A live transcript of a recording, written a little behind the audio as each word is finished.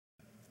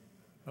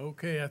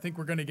Okay, I think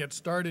we're going to get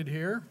started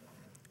here.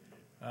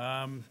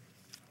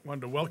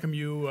 Wanted to welcome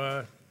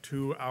you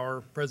to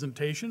our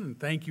presentation and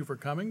thank you for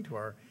coming to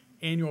our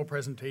annual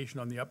presentation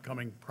on the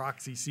upcoming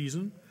Proxy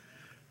season.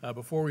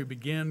 Before we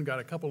begin, got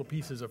a couple of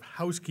pieces of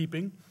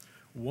housekeeping.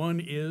 One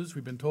is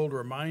we've been told to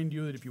remind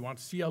you that if you want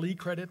CLE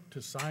credit,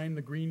 to sign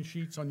the green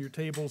sheets on your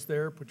tables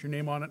there, put your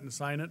name on it and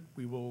sign it.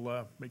 We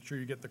will make sure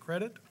you get the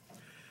credit.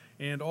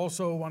 And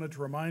also wanted to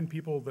remind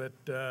people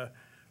that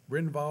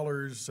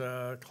Rinvaller's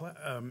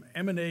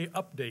M&A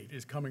update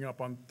is coming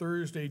up on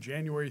Thursday,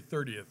 January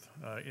 30th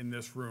in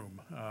this room.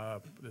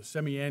 The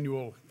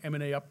semi-annual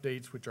M&A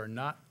updates, which are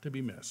not to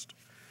be missed.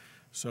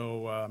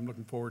 So I'm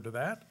looking forward to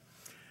that.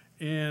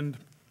 And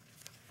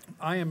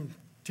I am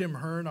Tim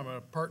Hearn. I'm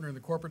a partner in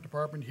the corporate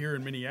department here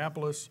in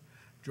Minneapolis.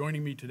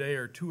 Joining me today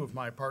are two of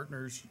my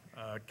partners,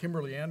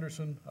 Kimberley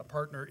Anderson, a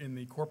partner in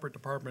the corporate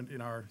department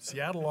in our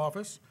Seattle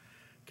office.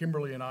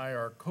 Kimberley and I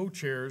are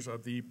co-chairs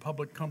of the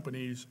Public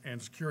Companies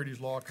and Securities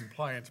Law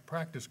Compliance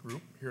Practice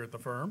Group here at the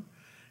firm.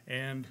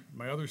 And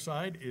my other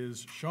side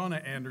is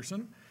Shawna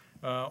Anderson,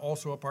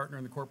 also a partner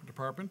in the corporate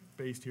department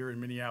based here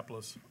in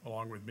Minneapolis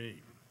along with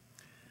me.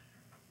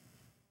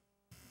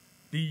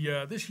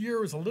 This year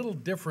was a little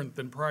different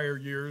than prior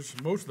years,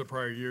 most of the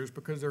prior years,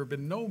 because there have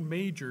been no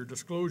major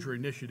disclosure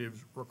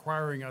initiatives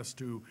requiring us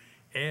to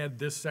add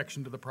this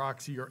section to the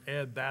proxy or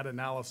add that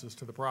analysis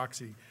to the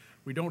proxy.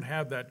 We don't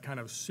have that kind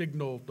of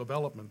signal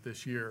development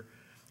this year.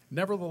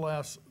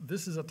 Nevertheless,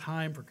 this is a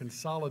time for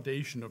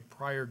consolidation of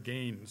prior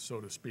gains,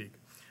 so to speak.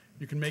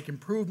 You can make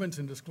improvements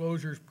in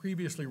disclosures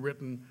previously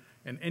written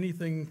and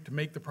anything to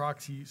make the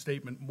proxy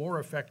statement more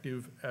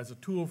effective as a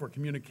tool for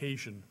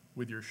communication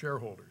with your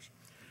shareholders.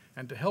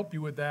 And to help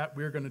you with that,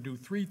 we're going to do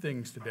three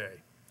things today.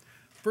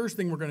 First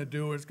thing we're going to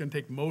do, is going to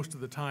take most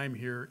of the time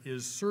here,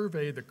 is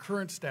survey the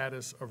current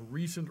status of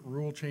recent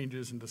rule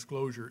changes and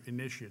disclosure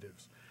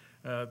initiatives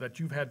that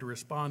you've had to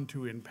respond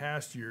to in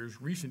past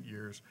years, recent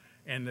years,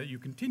 and that you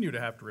continue to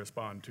have to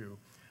respond to.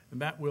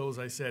 And that will, as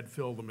I said,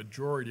 fill the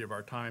majority of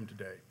our time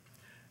today.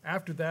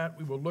 After that,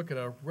 we will look at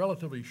a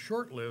relatively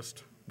short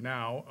list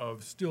now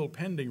of still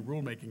pending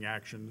rulemaking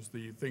actions,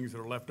 the things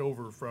that are left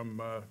over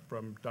from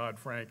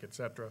Dodd-Frank, et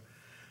cetera.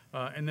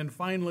 And then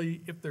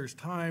finally, if there's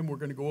time, we're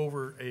going to go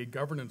over a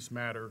governance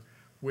matter,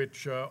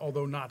 which,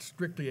 although not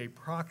strictly a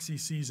proxy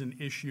season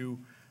issue,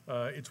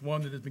 it's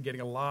one that has been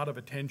getting a lot of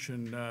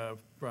attention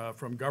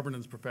from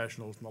governance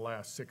professionals in the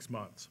last 6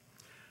 months.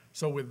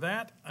 So with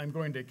that, I'm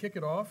going to kick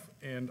it off,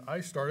 and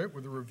I start it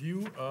with a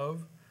review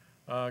of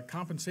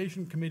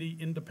compensation committee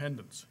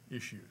independence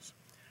issues.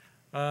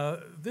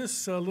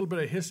 This little bit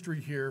of history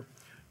here.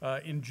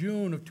 In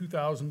June of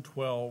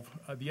 2012,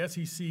 the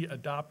SEC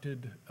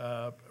adopted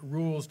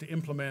rules to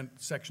implement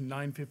Section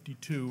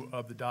 952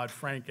 of the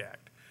Dodd-Frank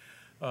Act.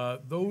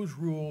 Those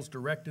rules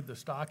directed the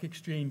stock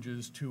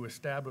exchanges to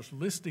establish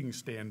listing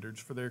standards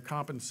for their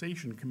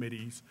compensation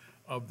committees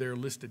of their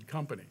listed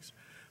companies.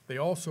 They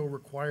also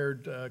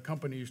required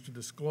companies to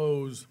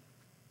disclose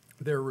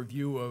their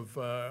review of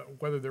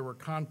whether there were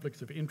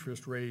conflicts of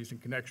interest raised in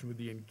connection with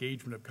the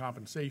engagement of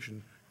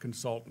compensation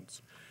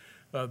consultants.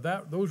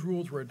 Those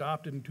rules were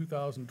adopted in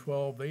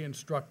 2012. They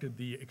instructed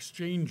the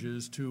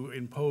exchanges to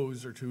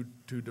impose or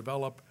to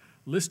develop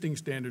listing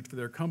standards for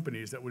their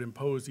companies that would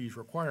impose these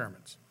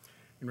requirements.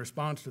 In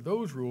response to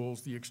those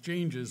rules, the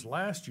exchanges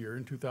last year,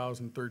 in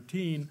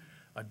 2013,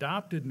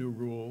 adopted new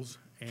rules,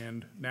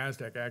 and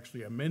NASDAQ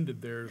actually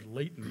amended theirs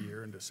late in the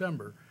year in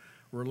December,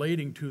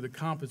 relating to the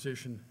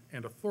composition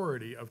and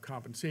authority of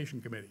compensation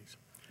committees.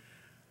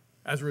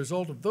 As a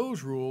result of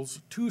those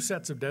rules, two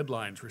sets of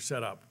deadlines were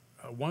set up.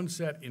 One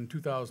set in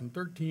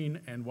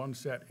 2013 and one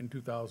set in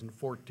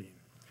 2014.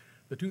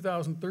 The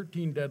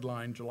 2013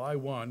 deadline, July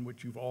 1,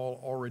 which you've all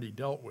already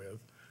dealt with,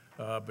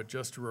 but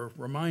just to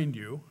remind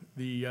you,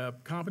 the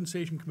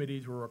compensation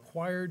committees were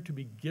required to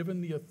be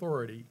given the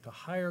authority to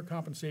hire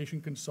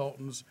compensation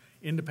consultants,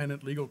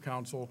 independent legal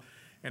counsel,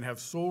 and have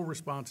sole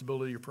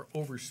responsibility for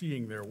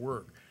overseeing their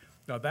work.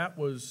 Now that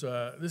was,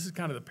 this is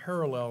kind of the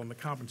parallel in the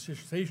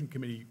compensation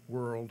committee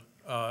world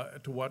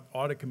to what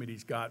audit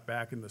committees got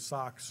back in the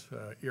SOX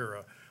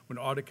era, when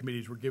audit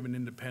committees were given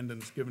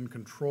independence, given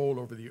control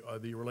over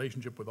the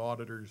relationship with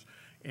auditors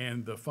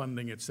and the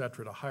funding, et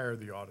cetera, to hire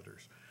the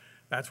auditors.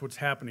 That's what's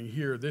happening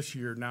here this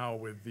year now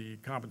with the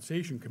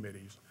compensation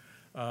committees.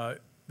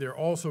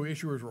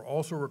 Issuers were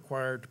also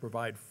required to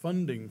provide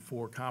funding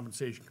for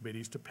compensation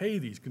committees to pay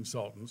these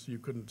consultants. You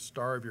couldn't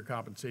starve your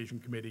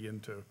compensation committee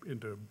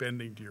into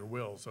bending to your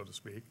will, so to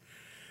speak.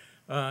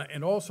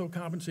 And also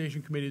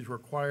compensation committees were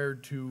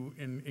required to,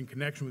 in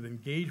connection with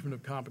engagement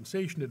of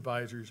compensation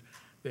advisors,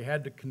 they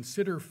had to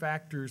consider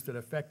factors that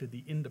affected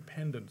the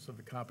independence of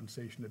the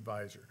compensation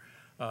advisor.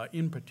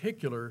 In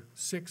particular,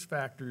 6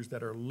 factors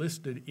that are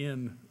listed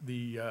in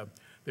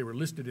they were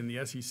listed in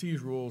the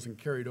SEC's rules and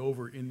carried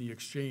over in the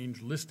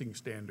exchange listing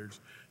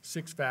standards,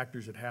 6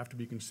 factors that have to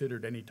be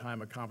considered any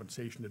time a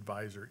compensation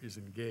advisor is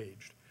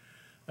engaged.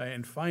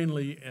 And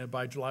finally,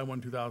 by July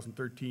 1,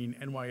 2013,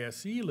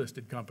 NYSE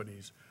listed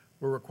companies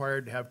were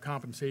required to have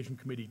compensation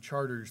committee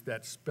charters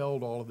that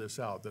spelled all of this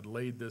out, that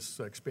laid this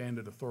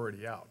expanded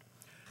authority out.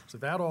 So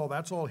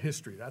that's all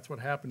history. That's what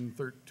happened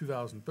in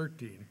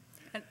 2013.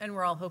 And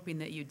we're all hoping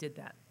that you did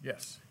that.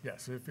 Yes,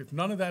 yes. If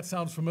none of that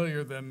sounds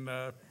familiar, then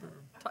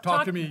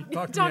talk to me.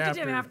 Talk to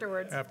Jim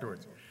afterwards.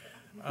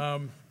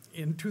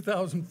 In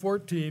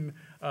 2014,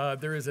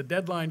 there is a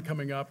deadline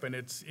coming up, and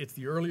it's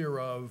the earlier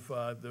of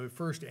the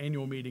first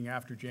annual meeting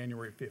after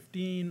January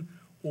 15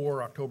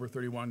 or October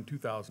 31,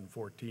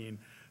 2014.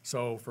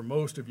 So for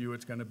most of you,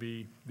 it's going to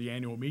be the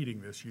annual meeting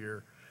this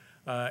year.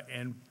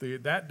 And by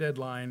that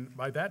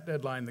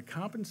deadline, the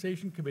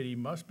Compensation Committee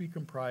must be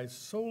comprised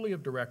solely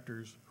of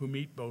directors who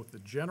meet both the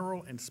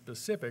general and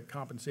specific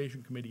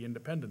Compensation Committee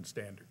independence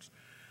standards.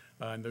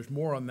 And there's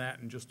more on that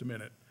in just a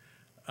minute.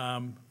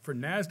 For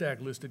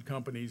NASDAQ-listed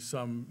companies,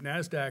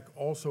 NASDAQ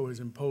also has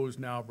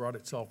brought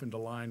itself into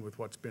line with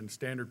what's been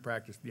standard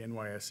practice at the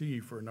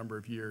NYSE for a number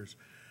of years.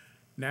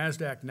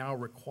 NASDAQ now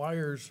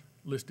requires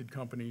listed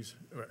companies,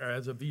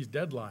 as of these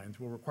deadlines,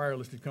 will require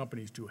listed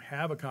companies to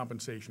have a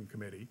compensation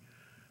committee.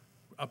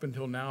 Up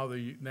until now,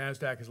 the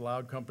NASDAQ has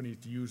allowed companies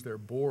to use their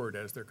board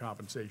as their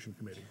compensation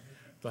committee.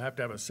 They'll have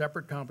to have a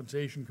separate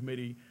compensation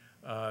committee.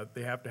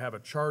 They have to have a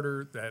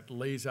charter that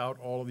lays out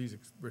all of these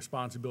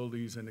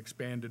responsibilities and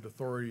expanded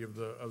authority of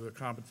the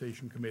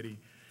compensation committee.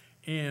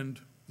 And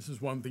this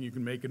is one thing you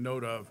can make a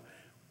note of.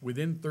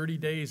 Within 30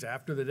 days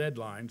after the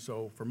deadline,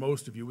 so for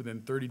most of you,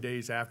 within 30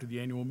 days after the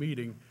annual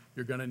meeting,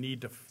 you're going to need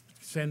to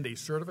send a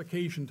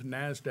certification to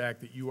NASDAQ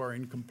that you are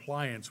in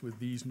compliance with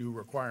these new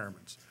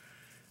requirements.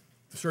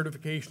 The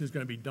certification is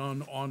going to be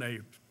done on a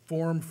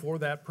form for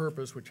that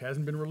purpose, which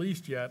hasn't been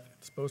released yet.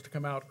 It's supposed to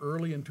come out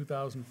early in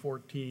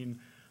 2014.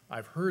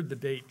 I've heard the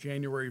date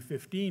January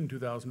 15,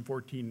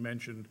 2014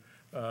 mentioned,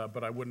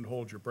 but I wouldn't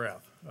hold your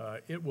breath.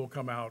 It will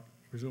come out,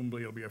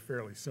 presumably it'll be a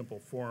fairly simple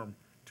form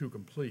to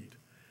complete.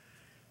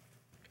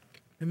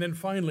 And then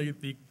finally,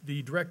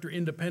 the director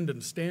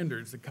independence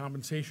standards, the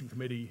compensation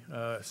committee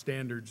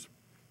standards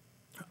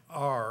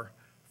are,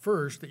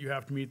 first, that you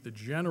have to meet the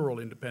general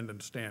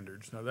independence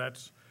standards. Now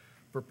that's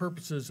for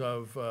purposes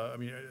of,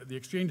 the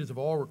exchanges have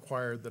all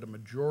required that a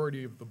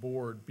majority of the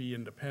board be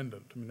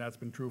independent. I mean, that's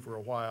been true for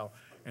a while,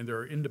 and there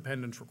are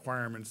independence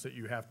requirements that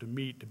you have to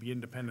meet to be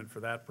independent for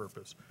that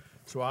purpose.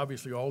 So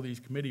obviously all these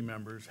committee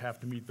members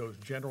have to meet those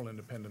general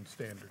independence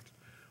standards.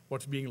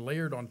 What's being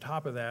layered on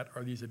top of that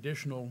are these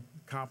additional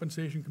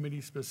compensation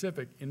committee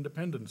specific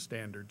independence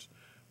standards,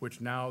 which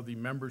now the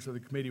members of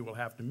the committee will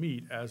have to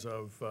meet as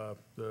of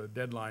the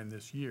deadline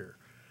this year.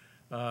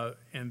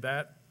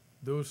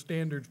 Those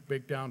standards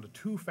break down to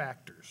two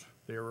factors.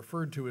 They are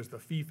referred to as the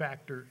fee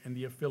factor and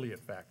the affiliate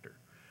factor.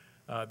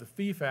 The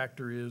fee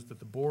factor is that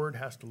the board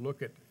has to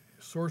look at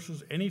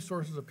any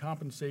sources of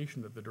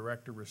compensation that the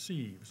director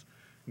receives,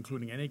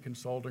 including any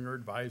consulting or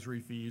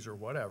advisory fees or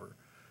whatever.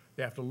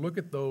 They have to look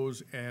at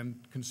those and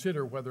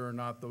consider whether or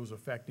not those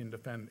affect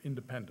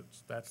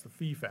independence. That's the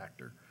fee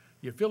factor.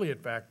 The affiliate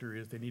factor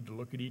is they need to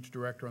look at each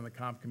director on the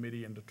comp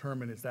committee and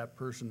determine is that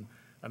person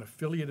an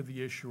affiliate of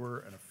the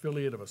issuer, an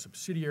affiliate of a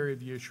subsidiary of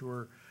the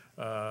issuer,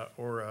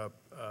 or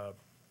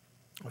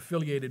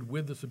affiliated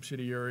with the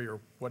subsidiary or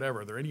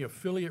whatever. Are there any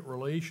affiliate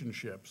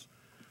relationships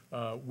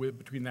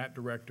between that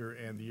director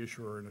and the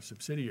issuer and a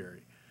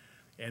subsidiary?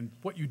 And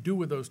what you do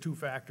with those two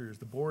factors,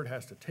 the board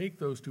has to take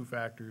those two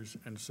factors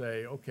and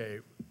say, okay,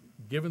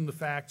 given the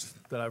facts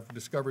that I've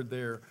discovered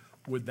there,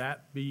 would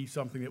that be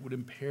something that would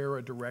impair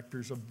a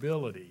director's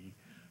ability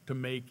to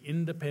make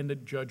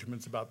independent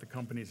judgments about the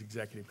company's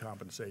executive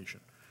compensation?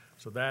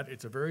 So that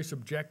it's a very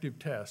subjective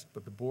test,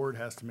 but the board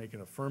has to make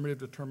an affirmative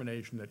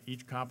determination that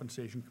each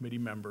compensation committee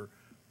member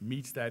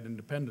meets that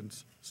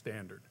independence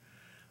standard.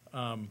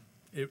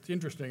 It's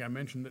interesting, I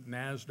mentioned that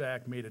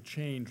NASDAQ made a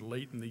change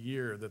late in the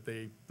year, that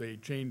they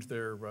changed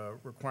their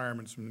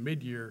requirements from the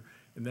mid-year,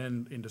 and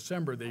then in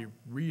December they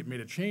made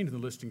a change in the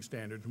listing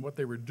standards, and what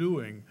they were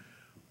doing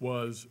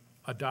was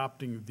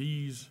adopting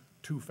these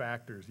two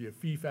factors, the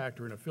fee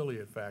factor and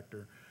affiliate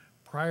factor.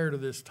 Prior to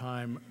this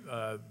time,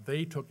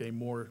 they took a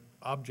more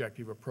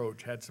objective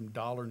approach, had some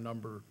dollar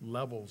number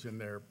levels in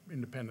their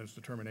independence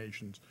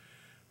determinations.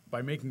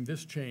 By making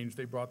this change,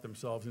 they brought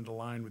themselves into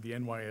line with the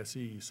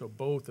NYSE, so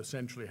both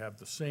essentially have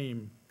the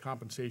same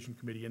compensation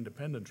committee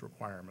independence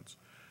requirements,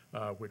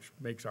 which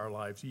makes our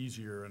lives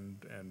easier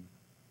and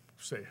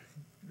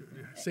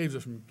saves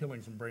us from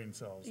killing some brain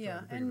cells. Yeah,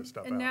 trying to figure this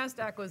stuff out.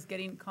 NASDAQ was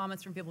getting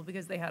comments from people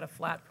because they had a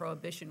flat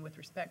prohibition with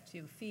respect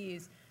to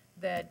fees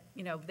that,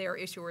 their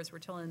issuers were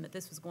telling them that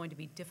this was going to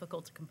be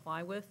difficult to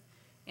comply with,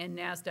 and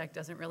NASDAQ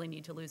doesn't really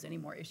need to lose any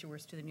more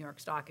issuers to the New York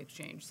Stock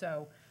Exchange.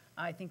 So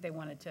I think they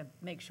wanted to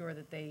make sure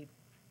that they,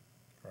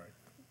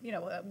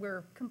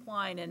 we're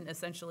complying and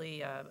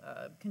essentially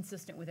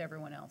consistent with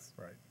everyone else.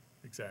 Right,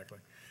 exactly.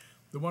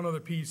 The one other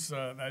piece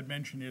I'd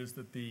mention is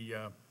that the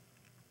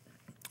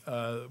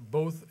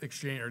both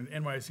exchange, or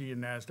NYSE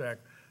and NASDAQ,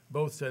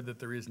 both said that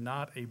there is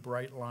not a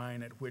bright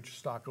line at which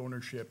stock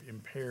ownership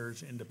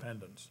impairs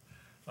independence.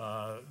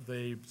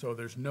 So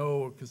there's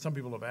no, because some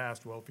people have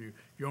asked, well, if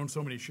you own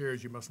so many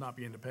shares, you must not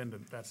be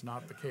independent. That's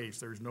not the case.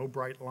 There's no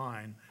bright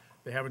line.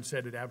 They haven't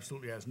said it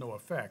absolutely has no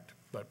effect,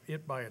 but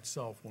it by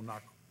itself will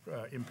not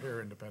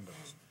impair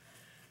independence.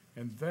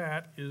 And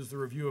that is the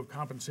review of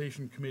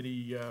Compensation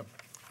Committee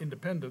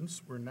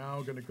independence. We're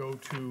now going to go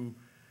to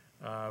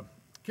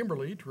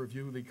Kimberley to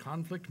review the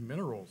conflict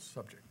minerals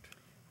subject.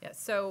 Yeah,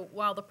 so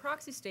while the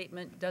proxy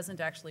statement doesn't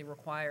actually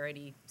require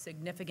any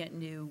significant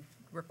new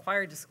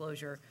required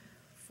disclosure,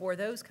 for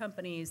those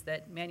companies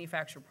that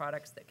manufacture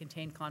products that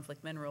contain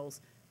conflict minerals,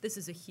 this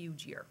is a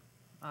huge year.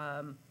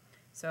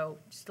 So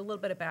just a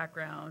little bit of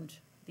background.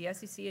 The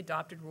SEC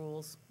adopted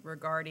rules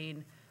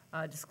regarding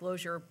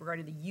disclosure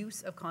regarding the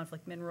use of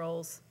conflict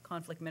minerals.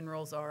 Conflict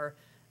minerals are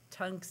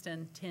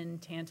tungsten, tin,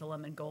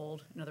 tantalum, and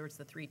gold, in other words,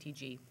 the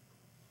 3TG.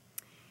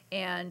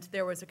 And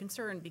there was a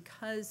concern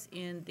because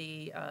in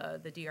the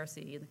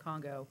DRC, in the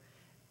Congo,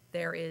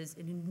 there is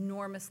an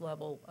enormous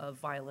level of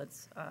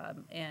violence,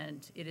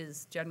 and it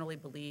is generally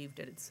believed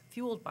that it's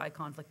fueled by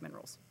conflict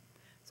minerals.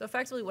 So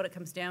effectively what it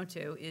comes down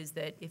to is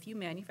that if you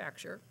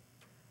manufacture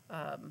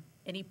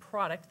any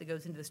product that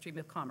goes into the stream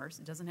of commerce,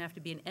 it doesn't have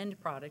to be an end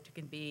product, it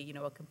can be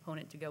a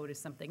component to go to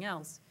something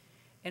else,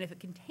 and if it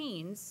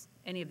contains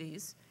any of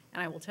these,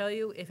 and I will tell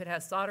you, if it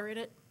has solder in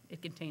it,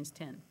 it contains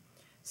tin.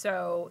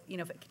 So,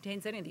 if it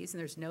contains any of these and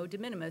there's no de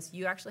minimis,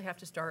 you actually have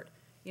to start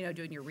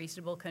doing your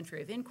reasonable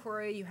country of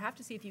inquiry. You have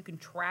to see if you can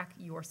track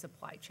your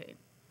supply chain.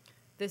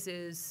 This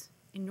is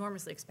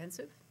enormously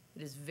expensive.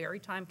 It is very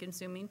time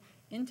consuming.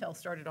 Intel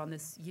started on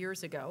this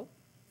years ago.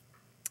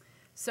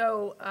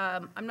 So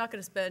I'm not going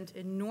to spend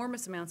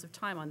enormous amounts of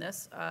time on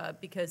this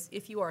because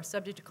if you are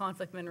subject to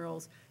conflict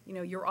minerals,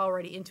 you're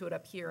already into it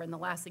up here, and the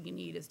last thing you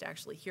need is to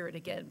actually hear it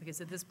again, because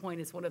at this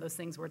point it's one of those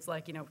things where it's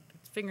like,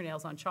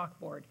 fingernails on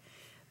chalkboard.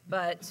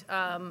 But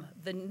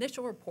the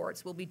initial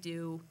reports will be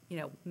due,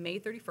 May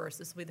 31st.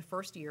 This will be the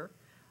first year,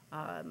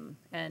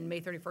 and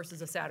May 31st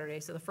is a Saturday,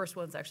 so the first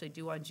one's actually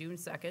due on June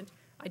 2nd.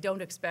 I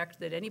don't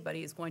expect that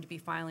anybody is going to be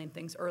filing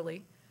things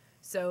early,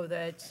 so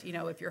that,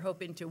 if you're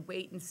hoping to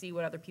wait and see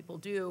what other people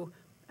do,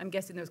 I'm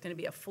guessing there's going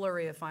to be a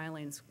flurry of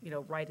filings,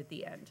 right at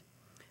the end.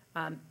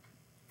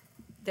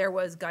 There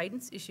was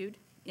guidance issued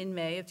in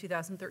May of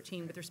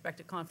 2013 with respect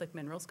to conflict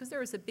minerals, because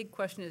there was a big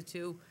question as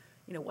to,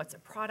 what's a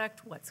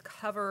product, what's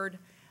covered.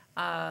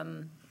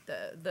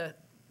 The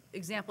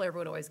example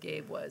everyone always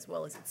gave was,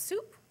 well, is it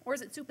soup or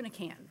is it soup in a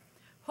can?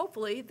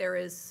 Hopefully there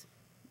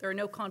are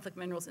no conflict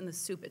minerals in the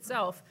soup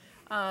itself.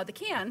 The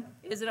can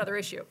is another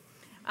issue.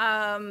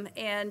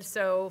 And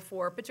so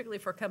particularly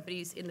for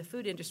companies in the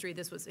food industry,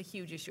 this was a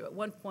huge issue. At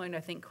one point,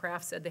 I think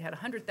Kraft said they had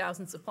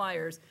 100,000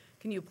 suppliers.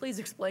 Can you please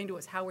explain to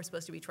us how we're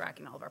supposed to be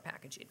tracking all of our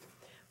packaging?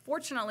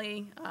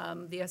 Fortunately,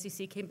 the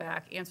SEC came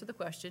back, answered the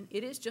question.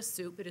 It is just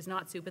soup. It is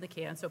not soup in the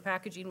can, so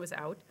packaging was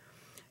out.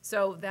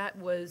 So that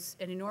was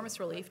an enormous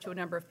relief to a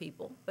number of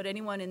people, but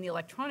anyone in the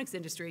electronics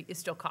industry is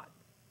still caught.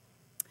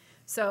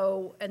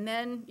 So, and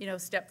then,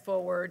 step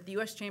forward, the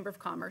U.S. Chamber of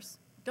Commerce.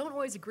 Don't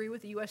always agree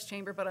with the U.S.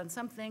 Chamber, but on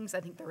some things, I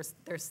think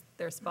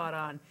they're spot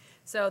on.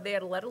 So they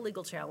had led a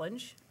legal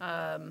challenge.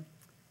 The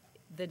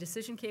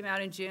decision came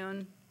out in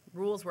June.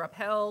 Rules were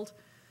upheld.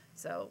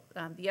 So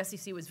the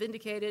SEC was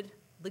vindicated.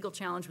 Legal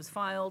challenge was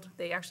filed.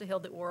 They actually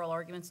held the oral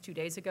arguments 2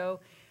 days ago.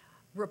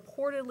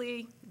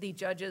 Reportedly, the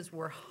judges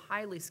were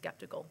highly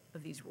skeptical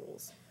of these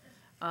rules.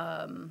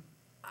 I'm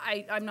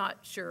not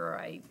sure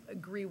I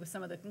agree with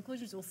some of the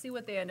conclusions. We'll see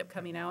what they end up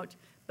coming out.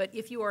 But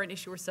if you are an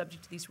issuer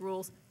subject to these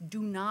rules,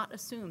 do not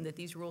assume that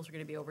these rules are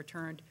going to be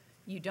overturned.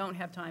 You don't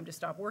have time to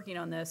stop working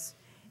on this.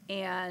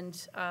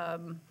 And,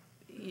 I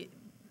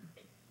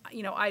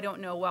don't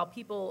know. While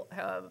people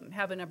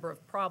have a number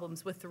of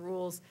problems with the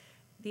rules,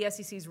 the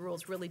SEC's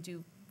rules really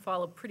do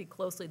follow pretty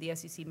closely the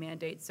SEC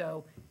mandate.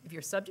 So if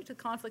you're subject to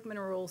conflict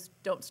mineral rules,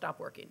 don't stop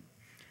working.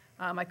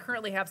 I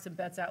currently have some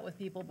bets out with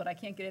people, but I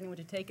can't get anyone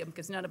to take them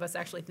because none of us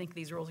actually think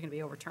these rules are going to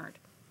be overturned.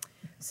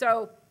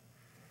 So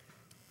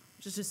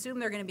just assume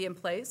they're going to be in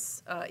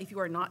place. If you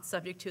are not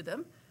subject to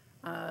them,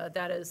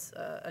 that is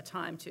a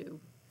time to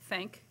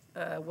thank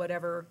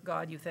whatever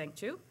God you thank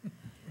to.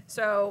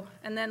 So,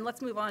 and then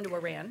let's move on to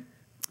Iran.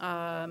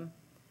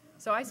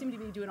 So I seem to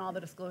be doing all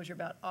the disclosure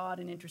about odd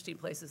and interesting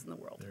places in the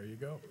world. There you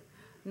go.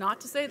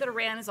 Not to say that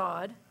Iran is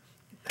odd,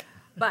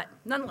 but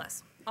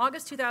nonetheless,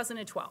 August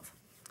 2012.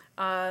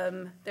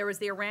 There was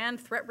the Iran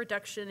Threat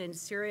Reduction in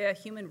Syria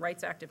Human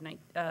Rights Act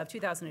of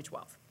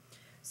 2012.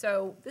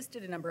 So this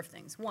did a number of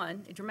things.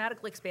 One, it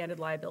dramatically expanded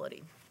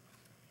liability.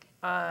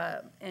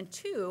 And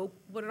two,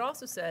 what it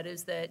also said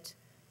is that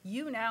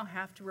you now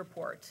have to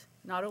report,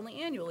 not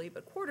only annually,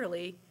 but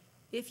quarterly,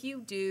 if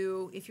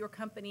your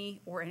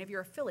company or any of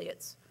your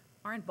affiliates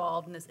are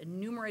involved in this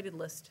enumerated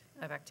list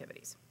of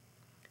activities.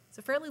 It's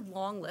a fairly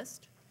long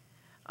list.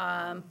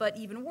 But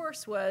even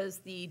worse was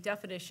the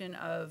definition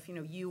of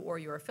you or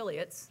your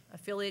affiliates.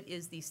 Affiliate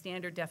is the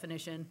standard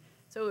definition,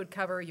 so it would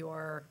cover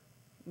your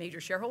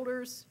major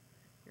shareholders,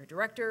 your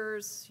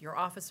directors, your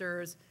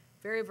officers,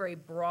 very, very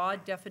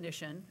broad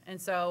definition. And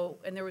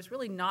there was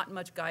really not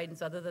much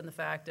guidance other than the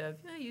fact of,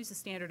 use the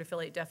standard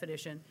affiliate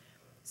definition.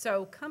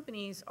 So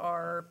companies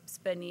are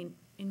spending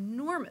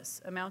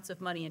enormous amounts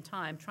of money and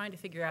time trying to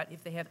figure out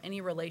if they have any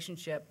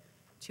relationship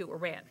to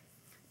Iran.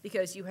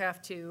 Because you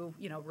have to,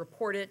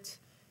 report it,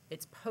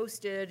 it's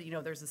posted,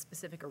 there's a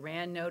specific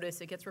Iran notice,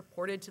 it gets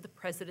reported to the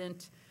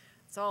president.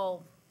 It's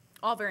all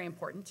very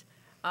important.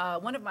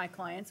 One of my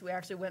clients, we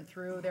actually went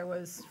through, there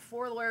was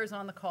 4 lawyers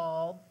on the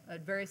call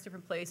at various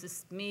different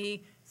places,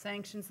 me,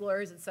 sanctions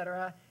lawyers, et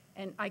cetera,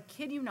 and I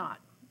kid you not,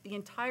 the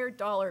entire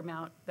dollar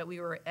amount that we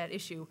were at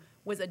issue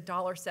was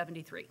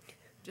 $1.73.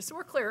 Just so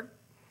we're clear,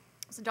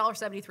 it's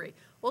 $1.73.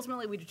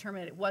 Ultimately, we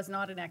determined it was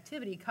not an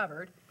activity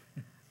covered,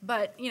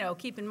 but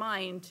keep in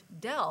mind,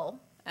 Dell,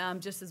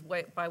 just as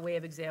by way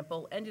of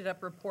example, ended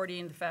up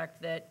reporting the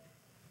fact that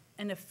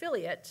an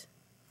affiliate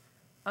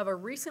of a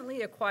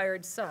recently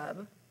acquired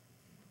sub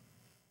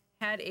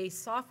had a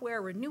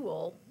software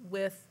renewal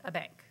with a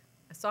bank,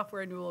 a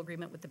software renewal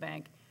agreement with the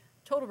bank,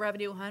 total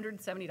revenue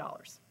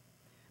 $170.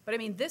 But I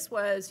mean, this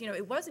was,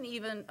 it wasn't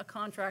even a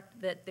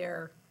contract that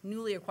their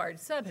newly acquired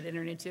sub had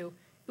entered into.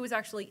 It was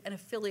actually an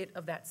affiliate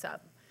of that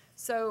sub.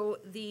 So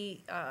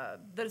the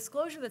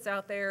disclosure that's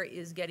out there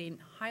is getting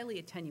highly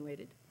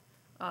attenuated.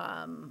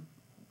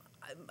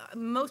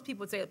 Most people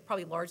would say it's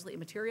probably largely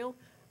immaterial,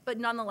 but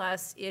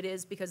nonetheless, it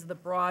is because of the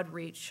broad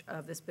reach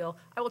of this bill.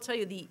 I will tell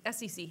you, the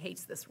SEC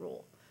hates this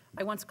rule.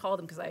 I once called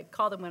him, because I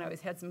called him when I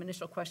had some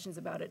initial questions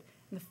about it,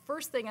 and the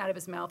first thing out of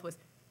his mouth was,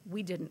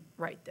 "We didn't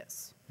write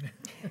this.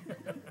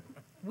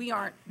 We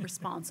aren't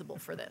responsible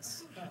for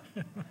this."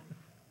 And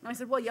I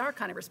said, "Well, you are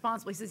kind of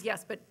responsible." He says,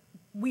 "Yes, but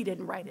we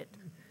didn't write it."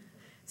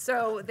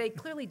 So they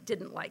clearly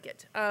didn't like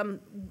it.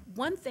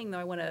 One thing, though,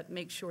 I want to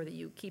make sure that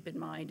you keep in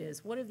mind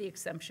is one of the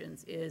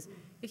exemptions is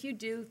if you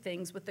do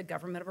things with the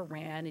government of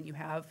Iran and you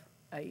have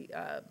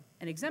an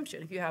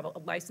exemption, if you have a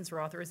license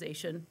or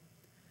authorization,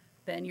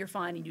 then you're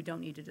fine and you don't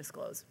need to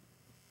disclose.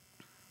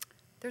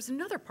 There's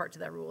another part to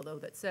that rule, though,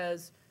 that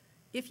says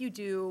if you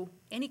do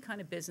any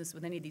kind of business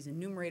with any of these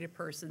enumerated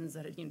persons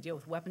that deal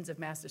with weapons of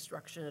mass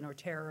destruction or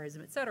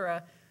terrorism, et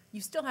cetera, you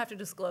still have to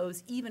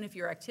disclose even if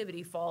your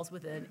activity falls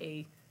within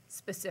a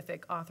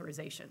specific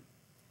authorization.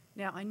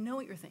 Now, I know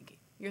what you're thinking.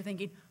 You're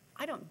thinking,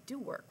 I don't do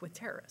work with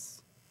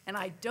terrorists, and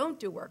I don't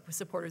do work with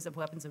supporters of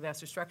weapons of mass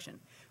destruction.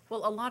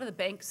 Well, a lot of the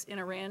banks in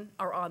Iran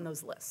are on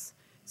those lists.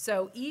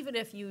 So even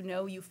if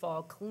you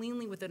fall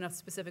cleanly within a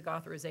specific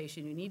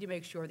authorization, you need to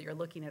make sure that you're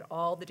looking at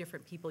all the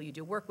different people you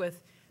do work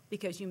with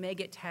because you may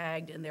get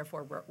tagged and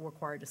therefore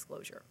require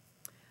disclosure.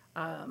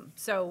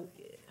 So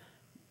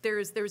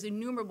there's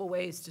innumerable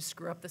ways to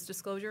screw up this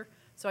disclosure,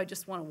 so I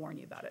just want to warn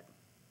you about it.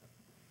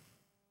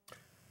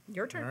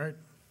 Your turn. All right.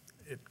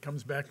 It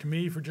comes back to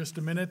me for just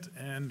a minute,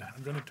 and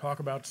I'm going to talk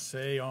about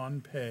Say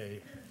on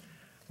Pay,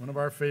 one of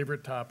our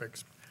favorite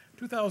topics.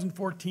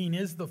 2014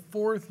 is the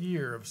 4th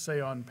year of Say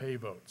on Pay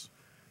votes.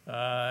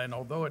 And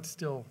although it's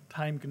still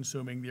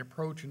time-consuming, the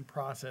approach and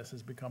process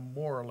has become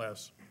more or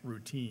less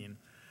routine.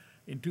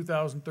 In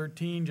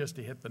 2013, just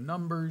to hit the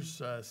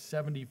numbers,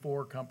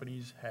 74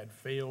 companies had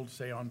failed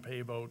Say on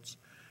Pay votes.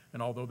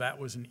 And although that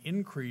was an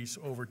increase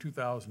over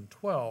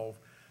 2012,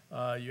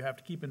 you have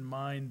to keep in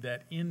mind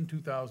that in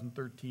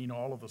 2013,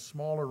 all of the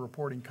smaller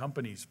reporting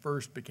companies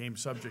first became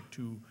subject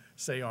to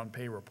Say on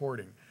Pay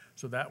reporting.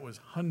 So that was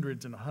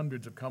hundreds and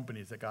hundreds of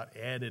companies that got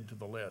added to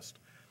the list.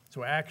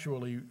 So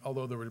actually,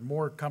 although there were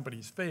more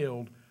companies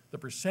failed, the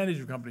percentage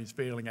of companies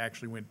failing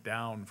actually went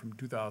down from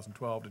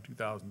 2012 to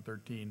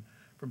 2013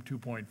 from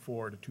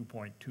 2.4 to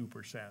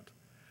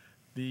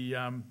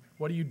 2.2%.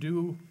 What do you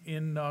do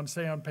on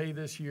Say on Pay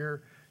this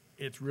year?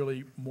 It's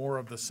really more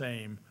of the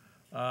same.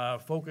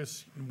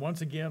 Focus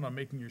once again on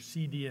making your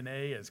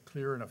CDNA as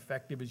clear and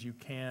effective as you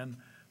can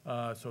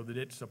so that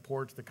it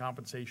supports the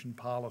compensation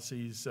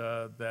policies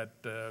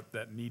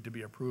that need to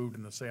be approved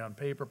in the Say on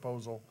Pay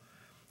proposal.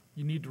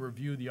 You need to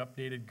review the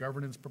updated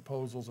governance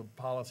proposals of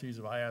policies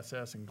of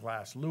ISS and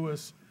Glass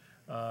Lewis.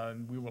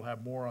 And we will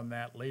have more on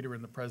that later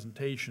in the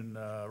presentation,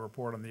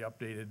 report on the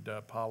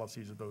updated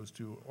policies of those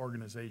two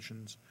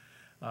organizations.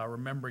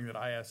 Remembering that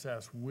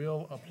ISS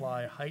will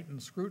apply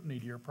heightened scrutiny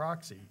to your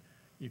proxy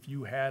if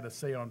you had a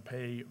Say on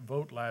Pay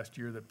vote last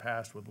year that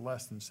passed with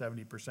less than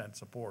 70%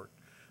 support.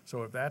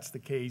 So if that's the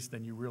case,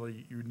 then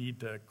you need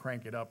to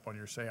crank it up on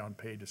your Say on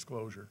Pay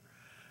disclosure.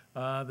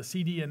 The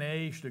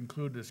CDNA should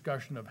include a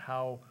discussion of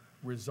how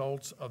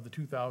results of the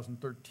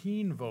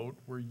 2013 vote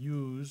were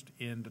used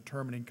in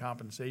determining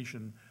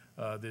compensation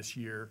this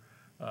year.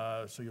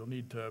 So you'll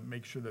need to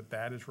make sure that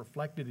that is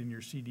reflected in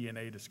your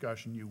CDNA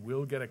discussion. You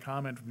will get a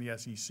comment from the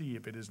SEC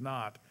if it is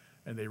not,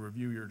 and they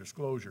review your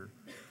disclosure.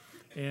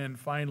 And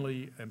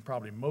finally, and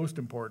probably most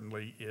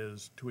importantly,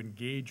 is to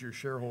engage your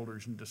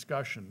shareholders in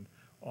discussion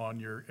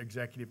on your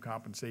executive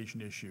compensation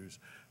issues.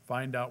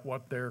 Find out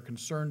what they're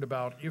concerned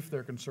about, if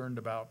they're concerned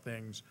about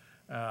things,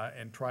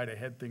 and try to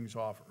head things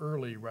off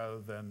early rather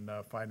than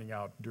finding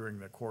out during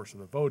the course of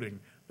the voting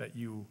that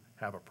you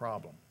have a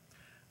problem.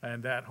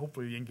 And that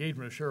hopefully the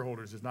engagement of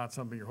shareholders is not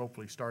something you're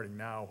hopefully starting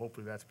now.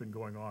 Hopefully that's been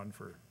going on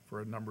for for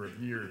a number of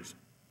years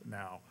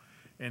now.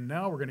 And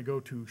now we're going to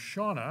go to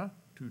Shawna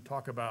to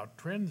talk about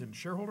trends in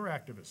shareholder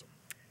activism.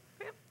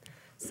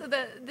 So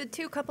the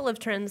two couple of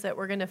trends that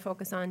we're going to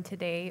focus on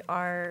today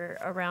are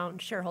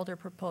around shareholder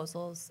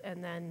proposals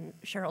and then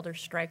shareholder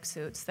strike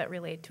suits that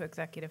relate to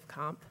executive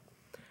comp.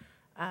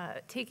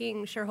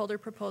 Taking shareholder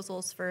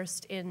proposals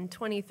first, in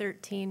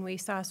 2013, we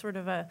saw sort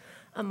of a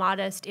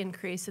modest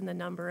increase in the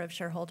number of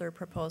shareholder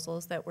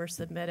proposals that were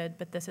submitted,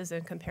 but this is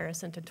in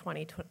comparison to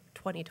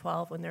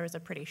 2012 when there was a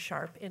pretty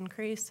sharp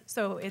increase.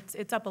 So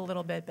it's up a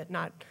little bit, but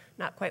not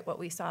quite what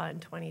we saw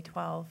in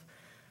 2012.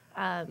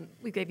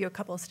 We gave you a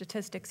couple of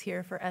statistics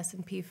here for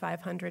S&P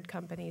 500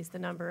 companies. The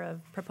number of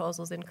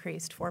proposals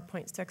increased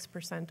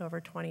 4.6%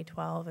 over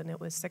 2012, and it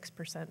was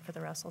 6% for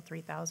the Russell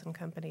 3000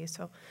 companies.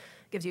 So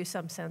it gives you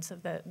some sense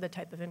of the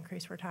type of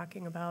increase we're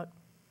talking about.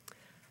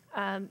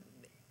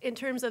 In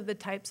terms of the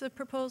types of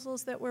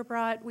proposals that were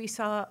brought, we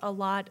saw a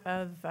lot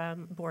of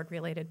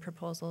board-related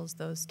proposals.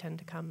 Those tend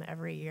to come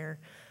every year.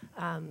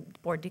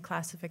 Board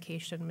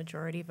declassification,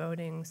 majority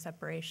voting,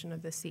 separation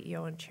of the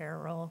CEO and chair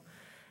role.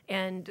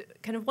 And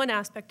kind of one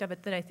aspect of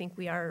it that I think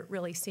we are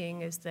really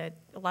seeing is that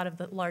a lot of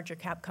the larger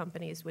cap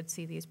companies would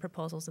see these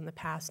proposals in the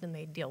past and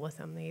they deal with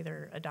them. They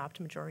either adopt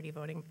majority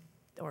voting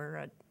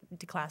or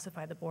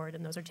declassify the board,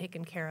 and those are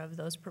taken care of.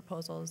 Those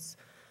proposals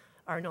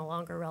are no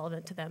longer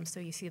relevant to them, so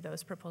you see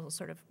those proposals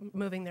sort of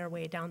moving their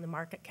way down the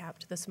market cap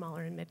to the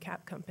smaller and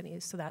mid-cap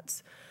companies. So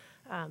that's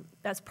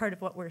part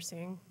of what we're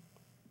seeing.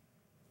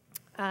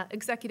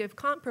 Executive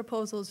comp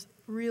proposals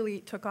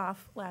really took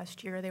off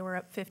last year. They were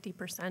up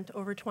 50%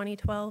 over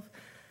 2012,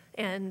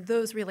 and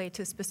those relate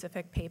to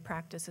specific pay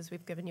practices.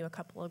 We've given you a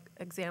couple of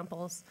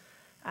examples.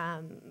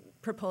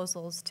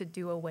 Proposals to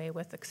do away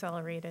with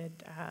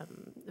accelerated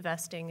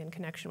vesting in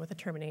connection with a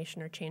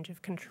termination or change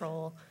of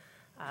control,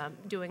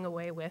 doing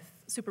away with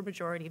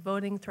supermajority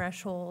voting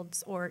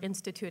thresholds, or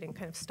instituting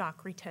kind of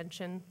stock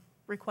retention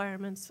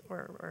requirements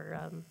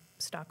or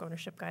stock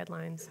ownership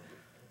guidelines.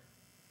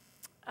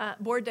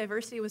 Board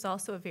diversity was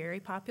also a very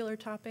popular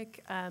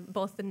topic.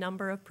 Both the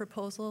number of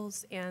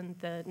proposals and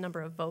the number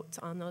of votes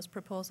on those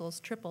proposals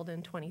tripled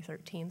in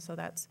 2013, so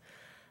that's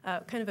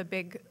kind of a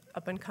big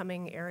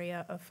up-and-coming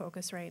area of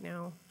focus right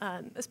now,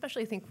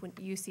 especially I think when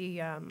you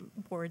see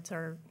boards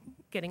are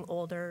getting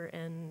older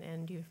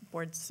and you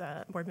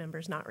have board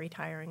members not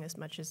retiring as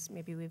much as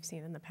maybe we've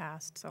seen in the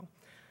past, so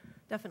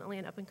definitely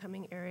an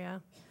up-and-coming area.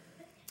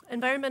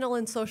 Environmental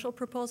and social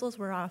proposals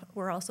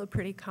were also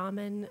pretty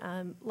common,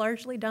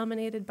 largely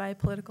dominated by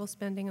political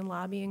spending and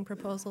lobbying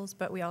proposals,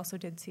 but we also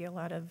did see a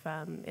lot of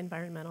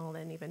environmental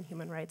and even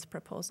human rights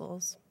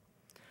proposals.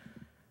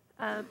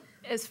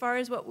 As far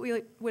as what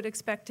we would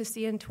expect to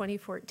see in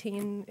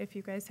 2014, if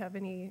you guys have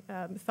any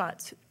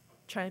thoughts,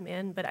 chime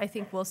in, but I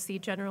think we'll see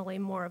generally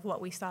more of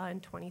what we saw in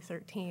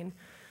 2013.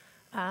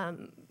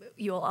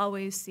 You'll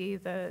always see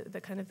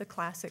the kind of the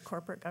classic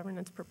corporate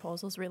governance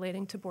proposals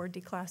relating to board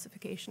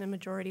declassification and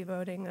majority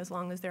voting. As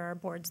long as there are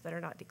boards that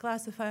are not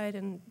declassified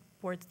and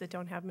boards that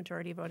don't have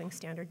majority voting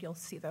standard, you'll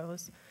see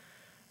those.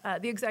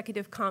 The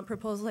executive comp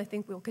proposal, I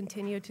think we'll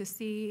continue to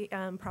see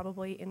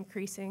probably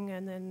increasing,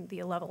 and then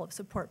the level of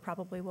support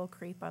probably will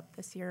creep up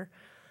this year.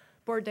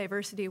 Board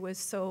diversity was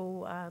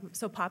so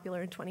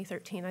popular in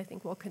 2013. I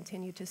think we'll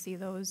continue to see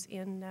those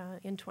in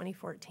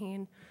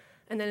 2014.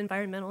 And then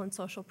environmental and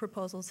social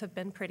proposals have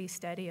been pretty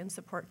steady, and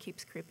support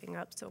keeps creeping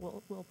up,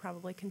 so we'll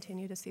probably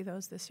continue to see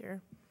those this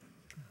year.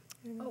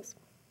 Oh,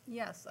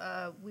 yes,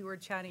 we were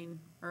chatting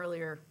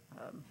earlier.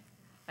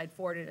 I'd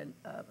forwarded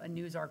a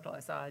news article. I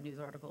saw a news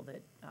article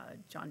that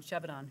John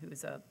Chevedon,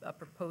 who's a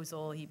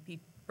proposal, he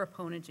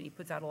proponent, and he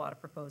puts out a lot of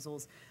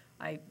proposals.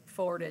 I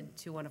forwarded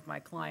to one of my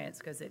clients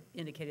because it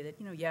indicated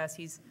that, yes,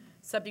 he's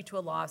subject to a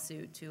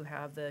lawsuit to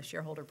have the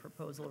shareholder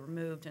proposal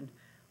removed, and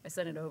I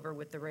sent it over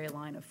with the ray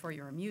line of "for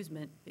your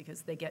amusement"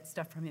 because they get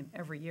stuff from him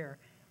every year.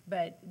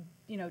 But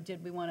did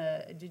you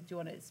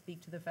want to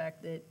speak to the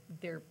fact that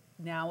there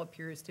now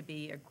appears to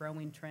be a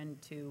growing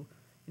trend to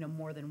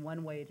more than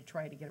one way to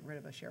try to get rid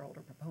of a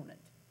shareholder proponent?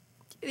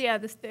 Yeah,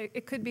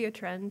 it could be a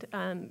trend,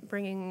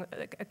 bringing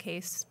a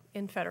case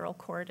in federal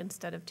court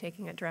instead of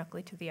taking it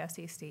directly to the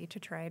SEC to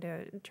try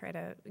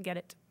to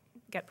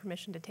get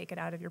permission to take it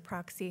out of your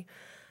proxy.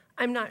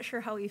 I'm not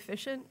sure how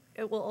efficient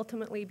it will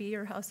ultimately be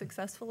or how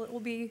successful it will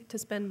be to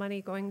spend money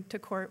going to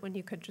court when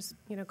you could just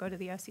go to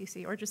the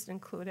SEC or just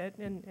include it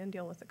and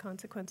deal with the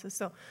consequences.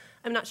 So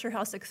I'm not sure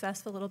how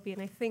successful it'll be,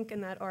 and I think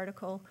in that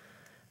article,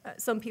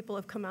 some people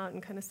have come out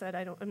and kind of said,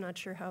 I'm not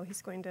sure how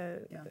he's going to,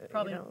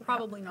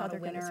 probably not a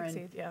winner,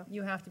 succeed. And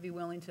you have to be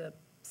willing to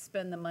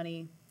spend the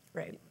money.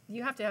 Right.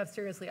 You have to have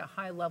seriously a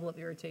high level of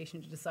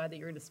irritation to decide that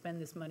you're going to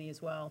spend this money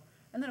as well.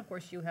 And then, of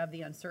course, you have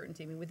the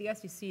uncertainty. I mean, with the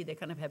SEC, they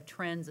kind of have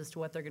trends as to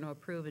what they're going to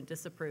approve and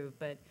disapprove,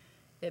 but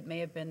it may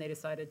have been they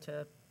decided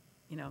to,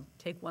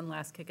 take one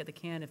last kick at the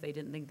can if they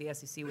didn't think the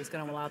SEC was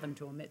going to allow them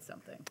to omit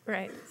something.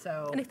 Right.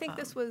 So, and I think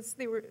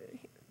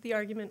the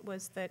argument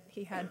was that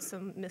he had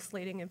some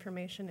misleading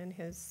information in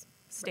his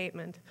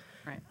statement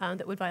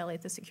that would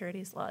violate the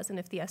securities laws, and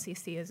if the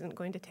SEC isn't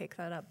going to take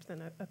that up,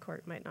 then a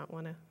court might not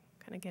want to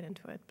kind of get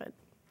into it, but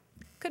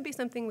could be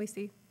something we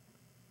see.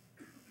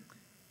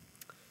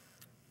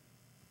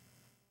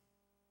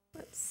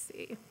 Let's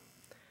see.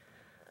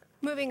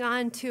 Moving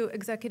on to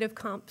executive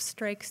comp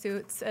strike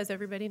suits, as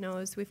everybody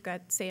knows, we've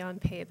got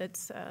say-on-pay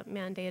that's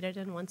mandated,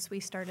 and once we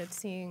started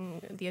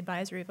seeing the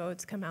advisory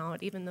votes come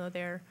out, even though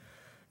they're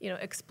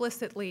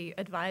explicitly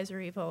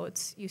advisory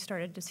votes, you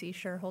started to see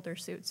shareholder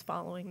suits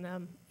following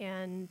them.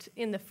 And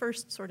in the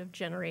first sort of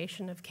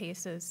generation of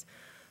cases,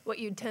 what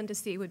you'd tend to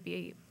see would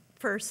be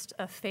first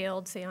a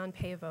failed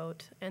say-on-pay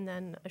vote, and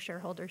then a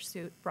shareholder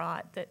suit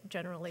brought that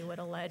generally would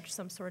allege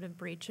some sort of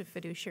breach of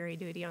fiduciary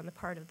duty on the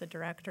part of the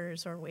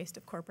directors or waste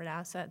of corporate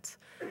assets.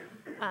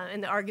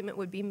 And the argument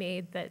would be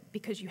made that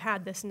because you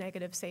had this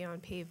negative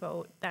say-on-pay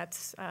vote,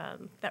 that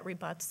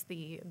rebuts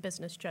the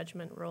business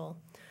judgment rule.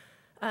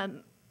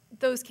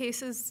 Those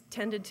cases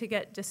tended to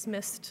get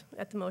dismissed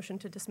at the motion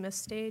to dismiss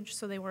stage,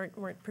 so they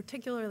weren't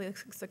particularly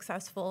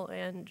successful,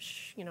 and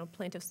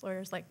plaintiffs'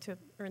 lawyers like to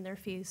earn their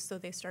fees, so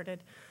they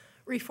started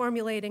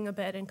reformulating a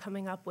bit and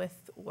coming up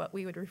with what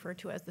we would refer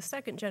to as the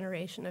second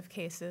generation of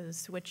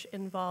cases, which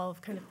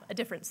involve kind of a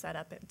different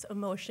setup. It's a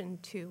motion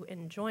to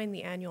enjoin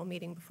the annual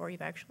meeting before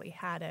you've actually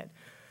had it.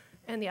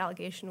 And the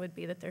allegation would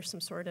be that there's some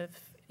sort of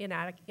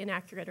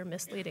inaccurate or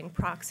misleading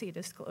proxy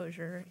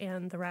disclosure,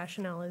 and the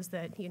rationale is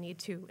that you need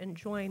to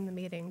enjoin the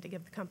meeting to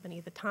give the company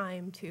the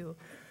time to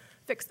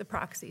fix the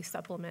proxy,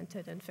 supplement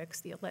it, and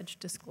fix the alleged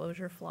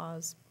disclosure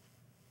flaws.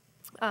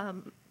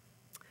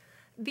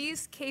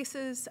 These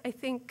cases, I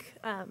think,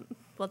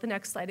 the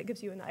next slide, it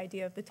gives you an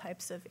idea of the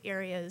types of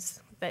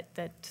areas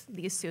that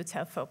these suits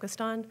have focused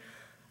on.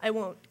 I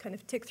won't kind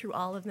of tick through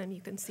all of them. You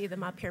can see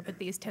them up here, but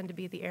these tend to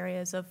be the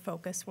areas of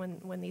focus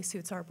when these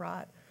suits are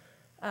brought.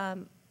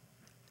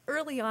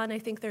 Early on, I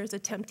think there's a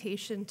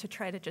temptation to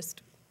try to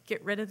just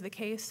get rid of the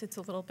case. It's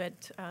a little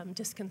bit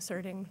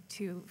disconcerting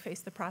to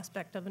face the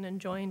prospect of an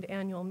enjoined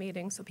annual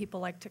meeting, so people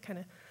like to kind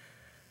of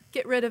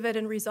get rid of it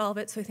and resolve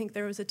it. So I think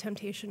there was a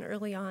temptation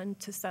early on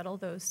to settle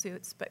those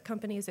suits, but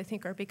companies, I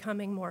think, are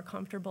becoming more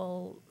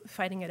comfortable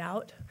fighting it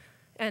out.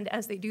 And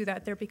as they do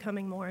that, they're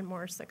becoming more and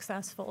more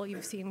successful.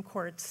 You've seen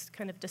courts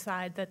kind of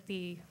decide that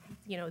the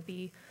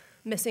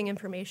missing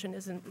information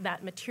isn't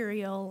that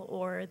material,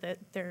 or that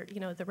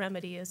the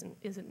remedy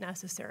isn't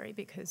necessary,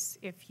 because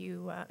if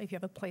you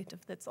have a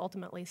plaintiff that's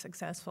ultimately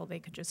successful, they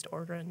could just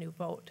order a new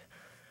vote.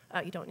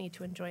 You don't need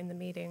to enjoin the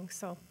meeting.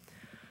 So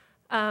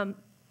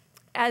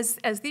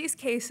as these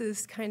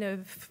cases kind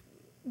of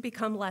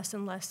become less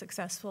and less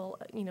successful,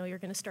 you're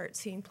going to start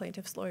seeing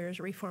plaintiffs' lawyers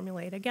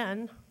reformulate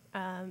again.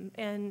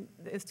 And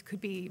this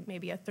could be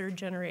maybe a third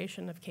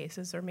generation of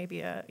cases, or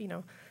maybe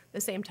the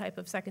same type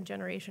of second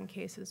generation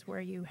cases where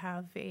you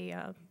have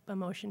a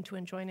motion to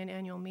enjoin an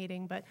annual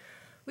meeting. But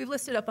we've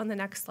listed up on the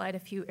next slide a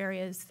few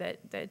areas that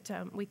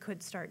we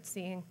could start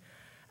seeing.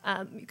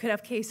 You could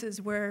have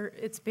cases where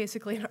it's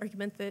basically an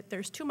argument that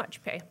there's too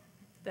much pay,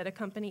 that a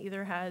company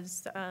either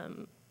has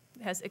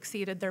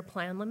exceeded their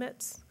plan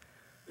limits,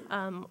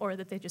 or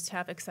that they just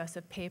have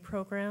excessive pay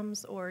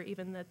programs, or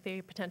even that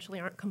they potentially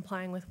aren't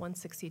complying with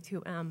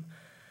 162M.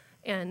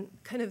 And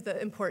kind of the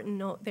important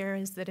note there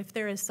is that if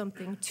there is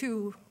something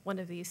to one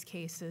of these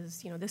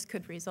cases, this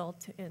could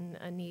result in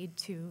a need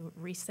to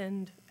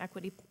rescind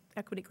equity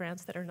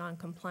grants that are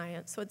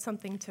non-compliant. So it's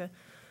something to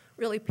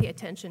really pay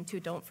attention to.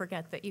 Don't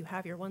forget that you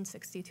have your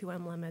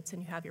 162M limits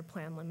and you have your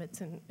plan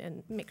limits,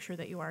 and make sure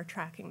that you are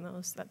tracking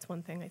those. That's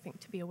one thing I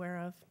think to be aware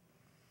of.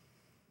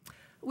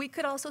 We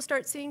could also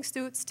start seeing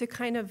suits to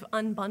kind of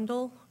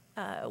unbundle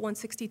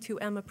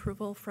 162M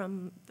approval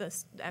from the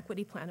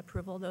equity plan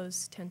approval.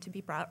 Those tend to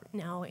be brought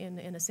now in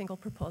a single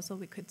proposal.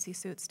 We could see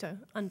suits to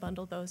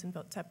unbundle those and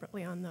vote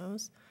separately on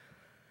those.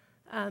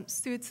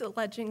 Suits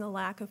alleging a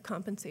lack of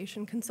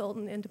compensation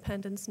consultant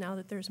independence. Now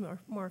that there's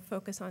more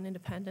focus on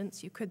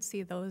independence, you could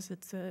see those.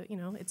 It's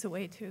a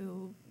way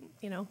to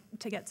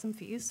get some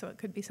fees. So it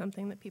could be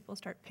something that people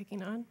start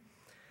picking on.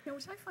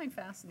 Which I find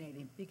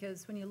fascinating,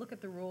 because when you look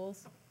at the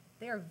rules,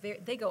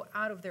 they go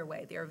out of their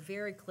way. They are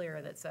very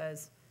clear that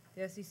says,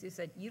 the SEC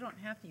said, you don't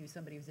have to use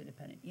somebody who's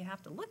independent. You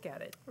have to look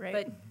at it. Right.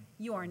 But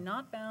you are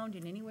not bound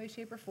in any way,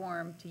 shape, or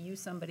form to use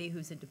somebody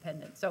who's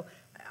independent. So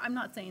I'm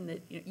not saying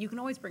that you can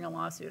always bring a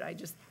lawsuit. I'm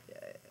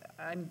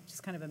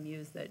just kind of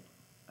amused that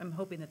I'm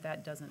hoping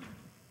that doesn't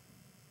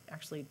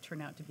actually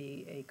turn out to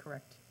be a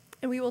correct.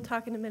 And we will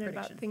talk in a minute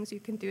prediction. about things you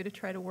can do to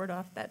try to ward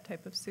off that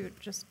type of suit,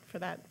 just for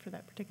that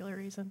particular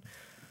reason.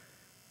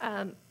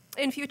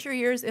 In future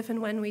years, if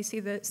and when we see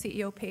the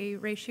CEO pay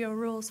ratio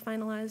rules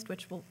finalized,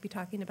 which we'll be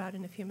talking about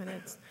in a few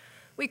minutes,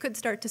 we could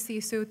start to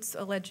see suits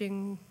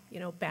alleging,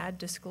 bad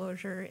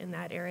disclosure in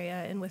that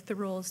area. And with the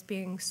rules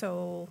being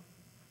so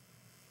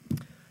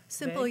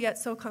simple yet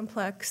so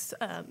complex,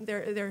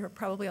 there are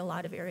probably a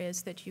lot of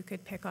areas that you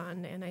could pick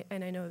on.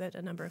 And I know that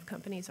a number of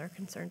companies are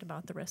concerned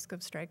about the risk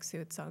of strike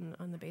suits on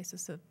the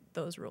basis of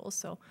those rules.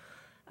 So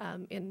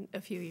in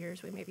a few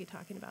years, we may be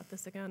talking about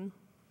this again.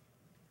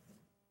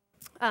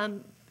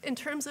 In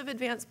terms of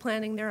advanced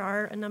planning, there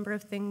are a number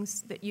of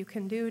things that you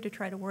can do to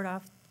try to ward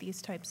off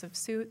these types of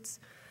suits.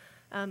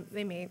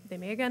 They may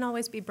again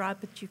always be broad,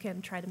 but you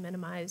can try to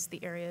minimize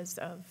the areas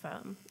of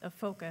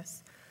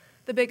focus.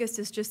 The biggest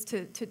is just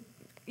to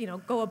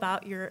go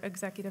about your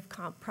executive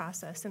comp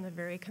process in a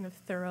very kind of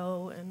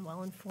thorough and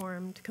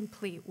well-informed,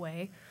 complete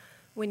way.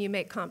 When you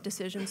make comp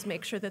decisions,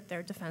 make sure that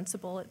they're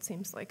defensible. It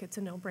seems like it's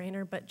a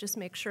no-brainer, but just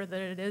make sure that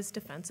it is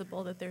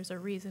defensible, that there's a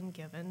reason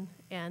given,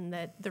 and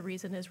that the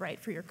reason is right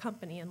for your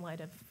company in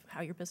light of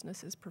how your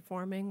business is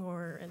performing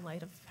or in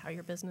light of how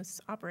your business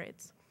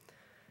operates.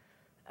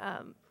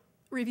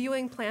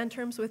 Reviewing plan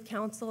terms with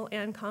counsel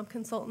and comp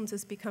consultants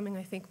is becoming,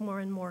 I think,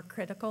 more and more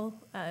critical.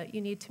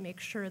 You need to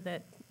make sure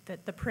that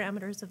the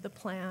parameters of the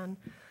plan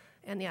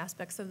and the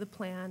aspects of the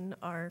plan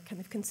are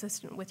kind of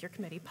consistent with your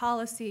committee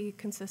policy,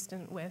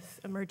 consistent with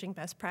emerging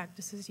best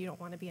practices. You don't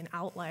want to be an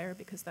outlier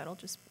because that'll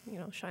just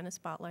shine a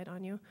spotlight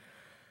on you.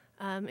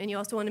 And you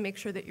also want to make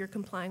sure that you're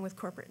complying with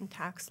corporate and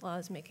tax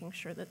laws, making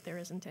sure that there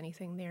isn't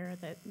anything there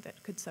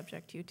that could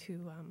subject you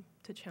to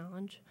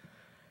challenge.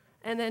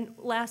 And then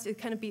last,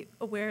 kind of be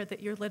aware that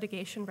your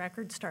litigation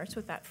record starts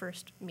with that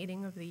first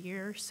meeting of the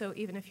year. So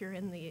even if you're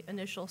in the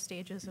initial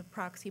stages of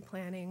proxy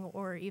planning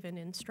or even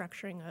in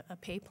structuring a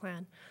pay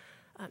plan,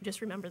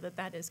 just remember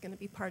that is going to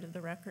be part of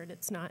the record.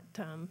 It's not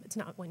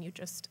when you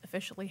just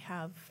officially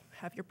have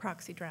your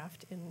proxy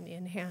draft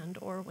in hand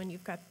or when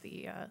you've got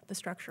the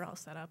structure all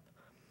set up.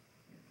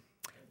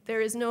 There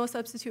is no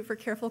substitute for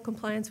careful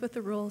compliance with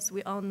the rules.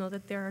 We all know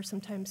that there are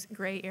sometimes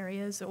gray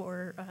areas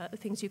or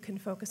things you can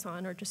focus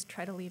on or just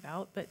try to leave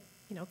out, but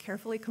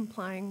carefully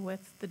complying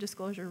with the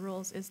disclosure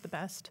rules is the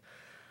best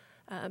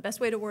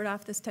way to ward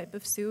off this type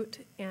of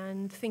suit,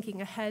 and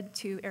thinking ahead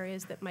to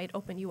areas that might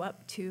open you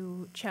up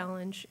to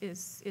challenge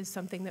is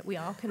something that we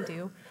all can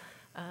do.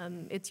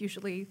 It's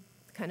usually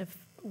kind of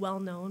well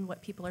known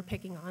what people are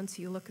picking on,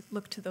 so you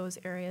look to those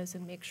areas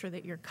and make sure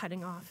that you're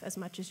cutting off as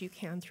much as you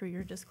can through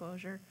your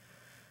disclosure.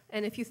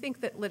 And if you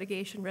think that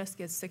litigation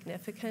risk is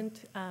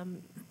significant,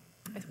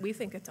 we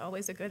think it's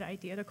always a good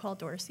idea to call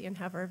Dorsey and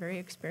have our very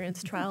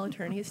experienced trial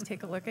attorneys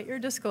take a look at your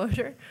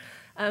disclosure.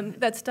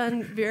 That's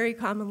done very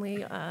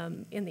commonly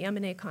in the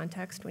M&A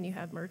context when you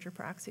have merger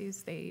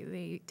proxies.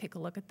 They take a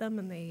look at them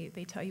and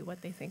they tell you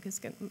what they think is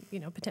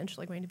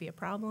potentially going to be a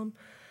problem.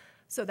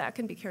 So that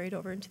can be carried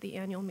over into the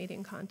annual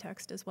meeting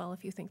context as well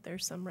if you think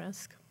there's some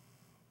risk.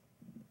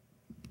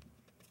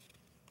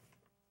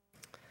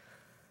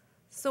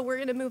 So we're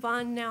going to move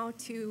on now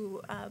to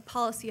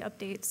policy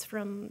updates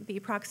from the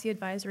proxy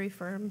advisory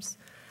firms.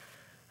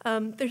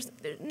 There's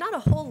not a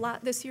whole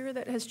lot this year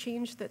that has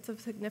changed that's of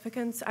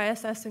significance.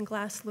 ISS and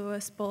Glass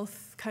Lewis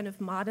both kind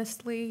of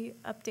modestly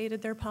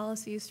updated their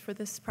policies for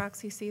this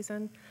proxy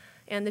season.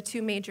 And the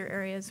two major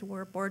areas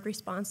were board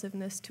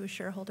responsiveness to a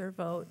shareholder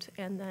vote,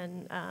 and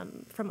then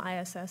from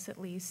ISS at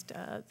least,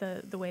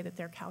 the way that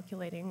they're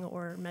calculating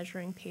or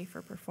measuring pay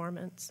for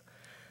performance.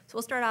 So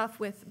we'll start off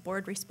with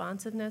board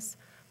responsiveness.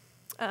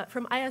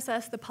 From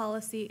ISS, the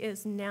policy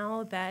is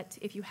now that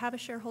if you have a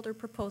shareholder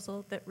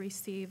proposal that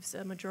receives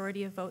a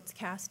majority of votes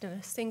cast in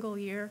a single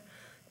year,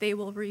 they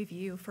will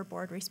review for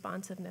board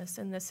responsiveness.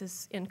 And this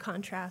is in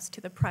contrast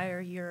to the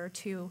prior year or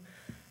two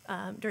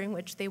during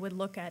which they would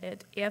look at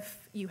it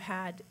if you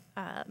had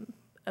a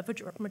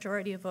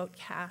majority of vote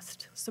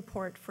cast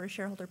support for a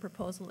shareholder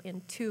proposal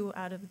in 2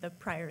 out of the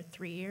prior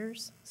 3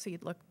 years. So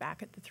you'd look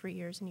back at the 3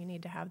 years and you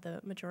need to have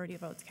the majority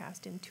of votes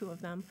cast in 2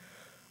 of them.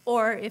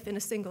 Or if in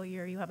a single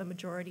year you have a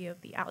majority of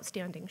the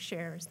outstanding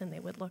shares, then they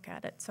would look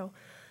at it. So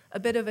a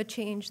bit of a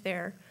change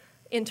there.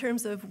 In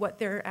terms of what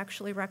they're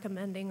actually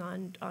recommending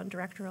on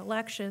director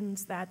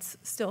elections, that's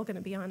still going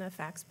to be on a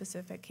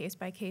fact-specific,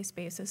 case-by-case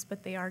basis,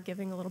 but they are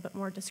giving a little bit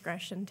more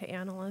discretion to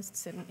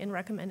analysts in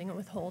recommending a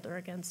withhold or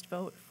against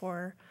vote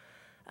for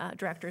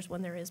directors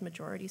when there is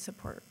majority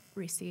support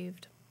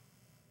received.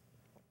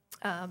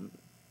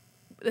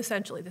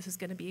 Essentially, this is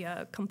going to be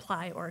a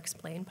comply or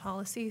explain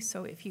policy,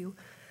 so if you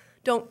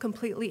don't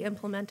completely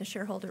implement a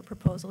shareholder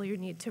proposal, you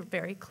need to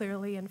very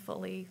clearly and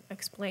fully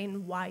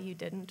explain why you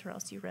didn't, or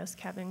else you risk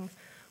having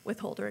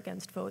withhold or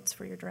against votes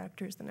for your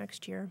directors the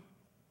next year.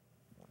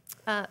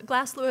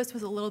 Glass Lewis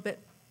was a little bit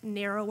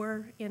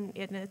narrower in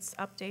its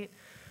update.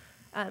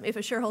 If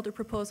a shareholder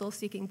proposal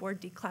seeking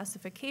board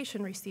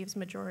declassification receives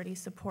majority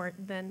support,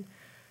 then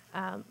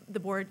the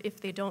board,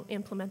 if they don't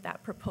implement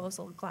that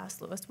proposal,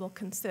 Glass Lewis will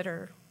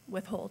consider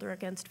withhold or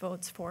against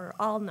votes for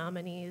all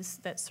nominees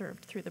that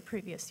served through the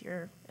previous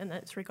year, and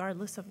that's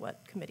regardless of what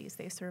committees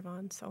they serve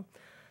on, so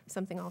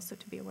something also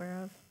to be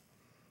aware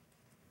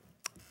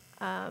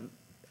of.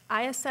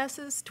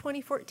 ISS's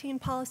 2014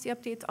 policy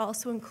updates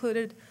also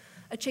included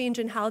a change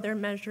in how they're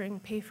measuring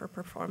pay for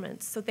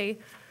performance. So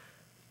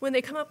when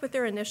they come up with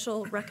their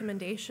initial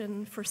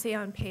recommendation for say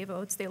on pay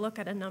votes, they look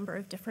at a number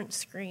of different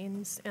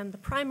screens, and the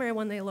primary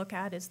one they look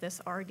at is this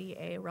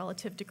RDA,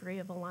 relative degree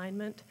of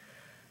alignment.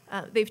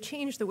 They've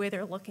changed the way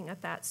they're looking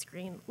at that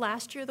screen.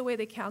 Last year, the way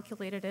they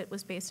calculated it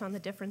was based on the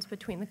difference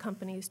between the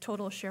company's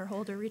total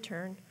shareholder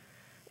return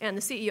and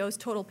the CEO's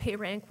total pay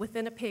rank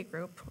within a pay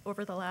group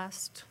over the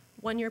last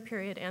 1-year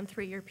period and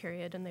 3-year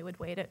period, and they would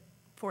weight it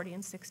 40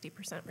 and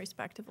 60%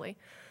 respectively.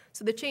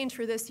 So the change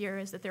for this year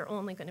is that they're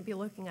only going to be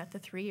looking at the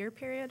 3-year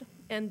period.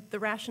 And the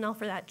rationale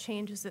for that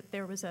change is that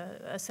there was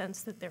a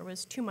sense that there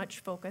was too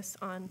much focus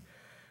on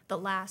the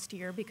last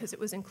year because it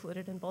was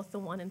included in both the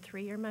 1 and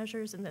 3-year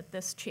measures, and that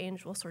this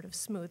change will sort of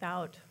smooth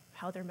out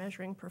how they're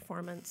measuring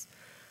performance.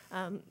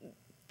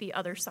 The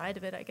other side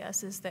of it, I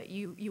guess, is that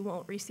you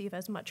won't receive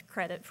as much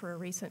credit for a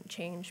recent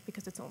change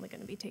because it's only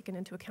going to be taken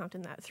into account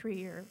in that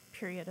 3-year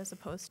period as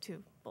opposed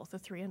to both the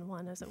 3 and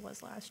 1 as it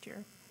was last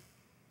year.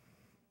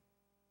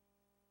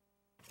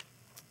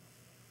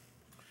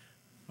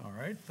 All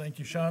right, thank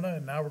you, Shawna.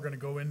 And now we're going to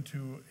go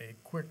into a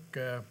quick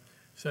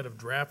set of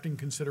drafting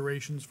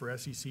considerations for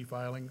SEC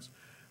filings.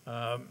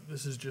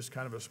 This is just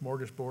kind of a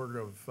smorgasbord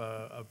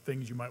of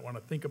things you might want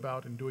to think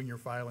about in doing your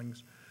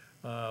filings.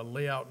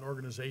 Layout and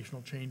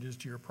organizational changes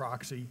to your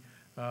proxy.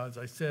 As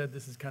I said,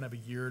 this is kind of a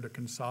year to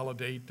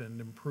consolidate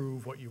and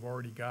improve what you've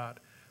already got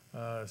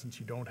since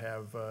you don't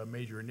have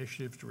major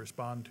initiatives to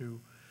respond to.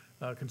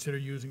 Consider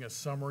using a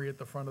summary at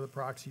the front of the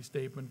proxy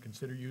statement.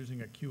 Consider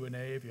using a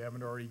Q&A if you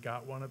haven't already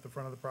got one at the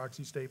front of the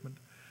proxy statement.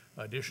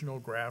 Additional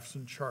graphs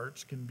and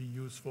charts can be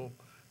useful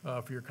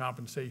for your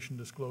compensation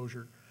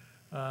disclosure.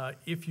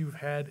 If you've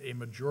had a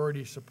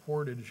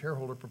majority-supported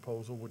shareholder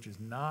proposal which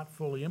is not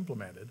fully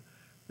implemented,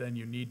 then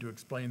you need to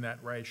explain that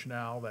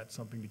rationale. That's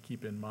something to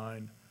keep in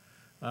mind.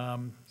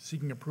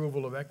 Seeking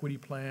approval of equity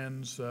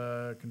plans,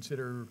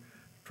 consider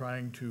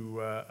trying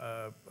to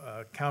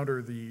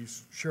counter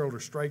these shareholder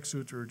strike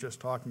suits we were just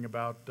talking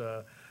about,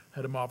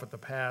 head them off at the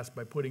pass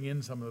by putting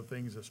in some of the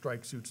things that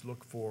strike suits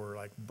look for,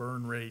 like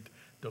burn rate,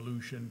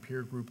 dilution,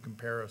 peer group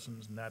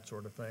comparisons, and that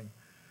sort of thing.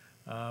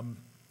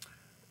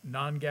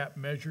 Non-GAAP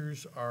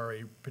measures are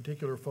a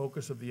particular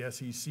focus of the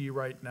SEC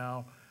right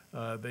now.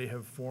 They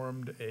have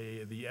formed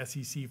the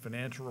SEC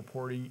Financial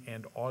Reporting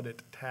and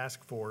Audit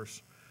Task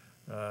Force,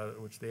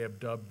 which they have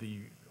dubbed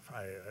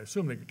I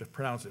assume they just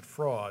pronounce it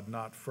fraud,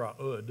 not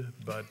fraud,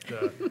 but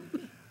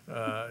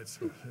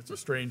it's a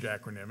strange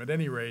acronym. At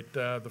any rate,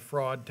 the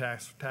Fraud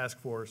Task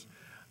Force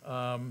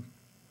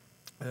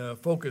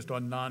focused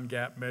on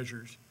non-GAAP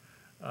measures.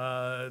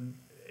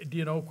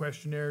 D&O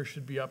questionnaires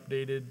should be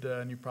updated,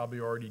 and you've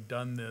probably already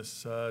done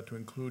this, to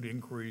include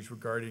inquiries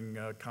regarding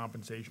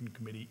compensation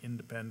committee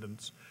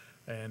independence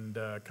and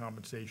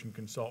compensation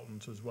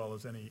consultants, as well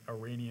as any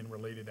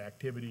Iranian-related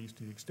activities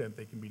to the extent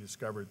they can be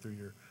discovered through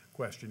your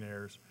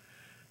questionnaires.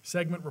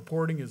 Segment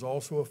reporting is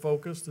also a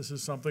focus. This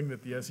is something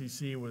that the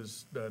SEC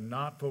was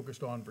not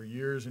focused on for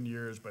years and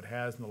years, but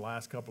has in the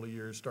last couple of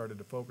years started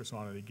to focus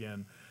on it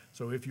again.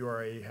 So if you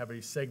have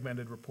a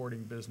segmented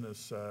reporting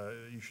business,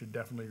 you should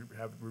definitely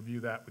review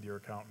that with your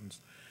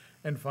accountants.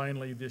 And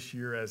finally, this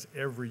year, as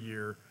every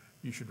year,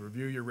 you should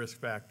review your risk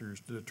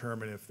factors to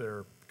determine if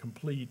they're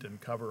complete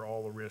and cover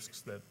all the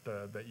risks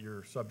that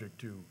you're subject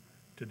to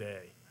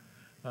today.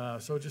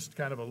 So just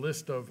kind of a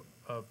list of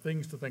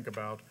things to think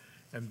about.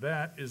 And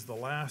that is the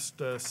last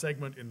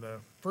segment in the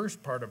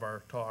first part of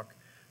our talk.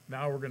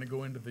 Now we're going to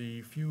go into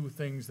the few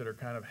things that are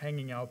kind of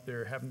hanging out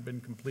there, haven't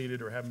been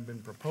completed or haven't been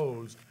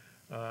proposed.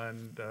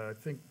 And I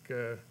think,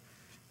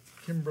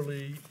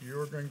 Kimberly,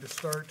 you're going to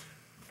start.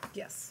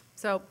 Yes.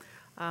 So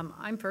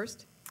I'm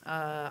first.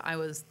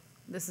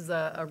 This is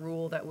a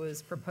rule that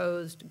was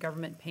proposed,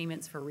 government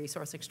payments for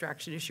resource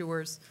extraction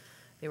issuers.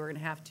 They were going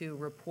to have to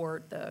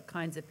report the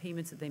kinds of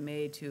payments that they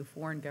made to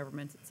foreign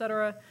governments, et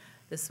cetera.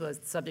 This was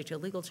subject to a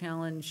legal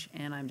challenge,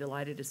 and I'm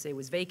delighted to say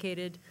was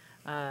vacated.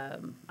 I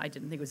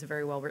didn't think it was a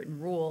very well-written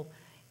rule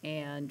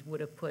and would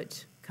have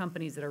put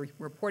companies that are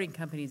reporting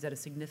companies at a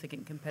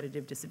significant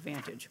competitive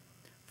disadvantage.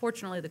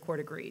 Fortunately, the court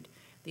agreed.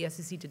 The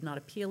SEC did not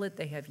appeal it.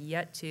 They have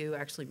yet to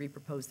actually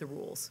repropose the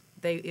rules.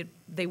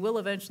 They will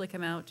eventually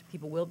come out.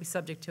 People will be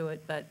subject to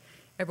it, but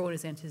everyone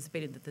has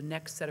anticipated that the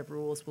next set of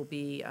rules will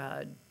be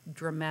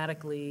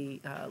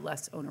dramatically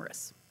less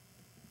onerous.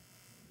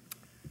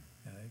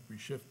 And I think we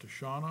shift to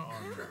Shawna on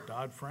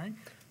Dodd-Frank.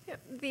 Yeah,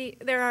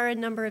 there are a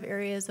number of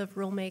areas of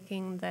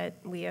rulemaking that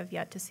we have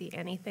yet to see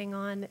anything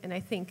on, and I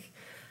think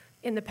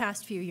in the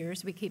past few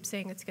years, we keep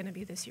saying it's going to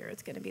be this year,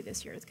 it's going to be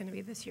this year, it's going to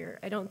be this year.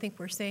 I don't think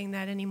we're saying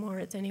that anymore.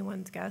 It's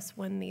anyone's guess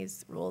when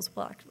these rules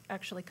will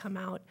actually come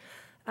out.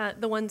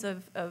 The ones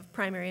of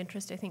primary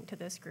interest, I think, to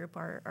this group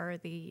are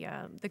the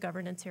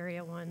governance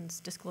area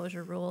ones,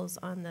 disclosure rules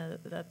on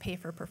the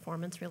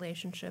pay-for-performance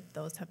relationship.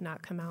 Those have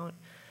not come out.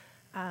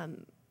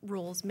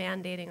 Rules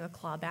mandating a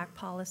clawback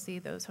policy,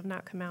 those have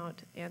not come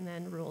out, and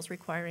then rules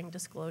requiring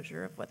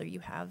disclosure of whether you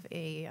have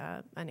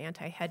an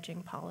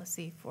anti-hedging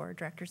policy for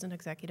directors and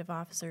executive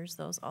officers,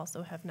 those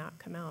also have not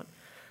come out.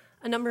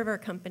 A number of our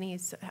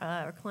companies,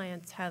 our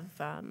clients have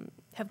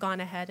gone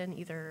ahead and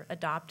either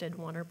adopted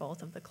one or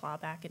both of the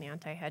clawback and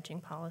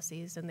anti-hedging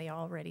policies, and they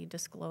already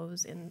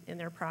disclose in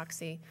their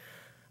proxy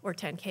or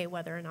 10K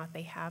whether or not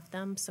they have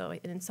them. So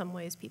in some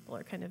ways, people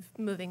are kind of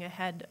moving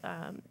ahead.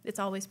 It's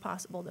always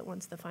possible that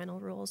once the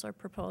final rules are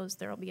proposed,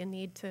 there will be a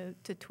need to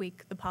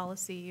tweak the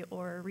policy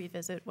or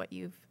revisit what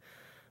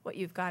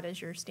you've got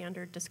as your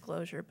standard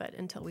disclosure. But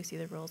until we see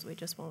the rules, we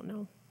just won't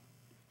know.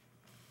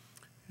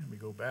 And we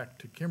go back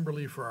to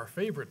Kimberly for our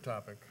favorite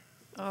topic.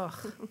 Ugh,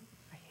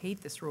 I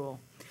hate this rule.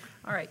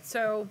 All right,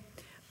 so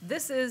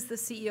this is the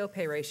CEO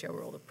pay ratio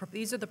rule.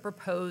 These are the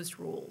proposed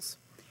rules.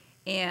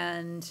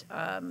 And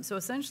so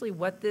essentially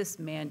what this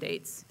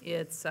mandates,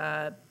 it's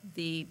going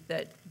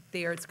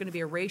to be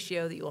a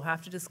ratio that you will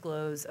have to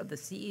disclose of the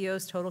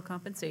CEO's total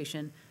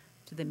compensation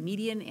to the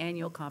median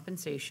annual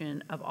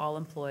compensation of all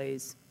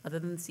employees other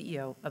than the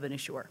CEO of an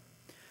issuer.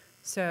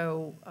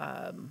 So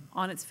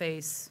on its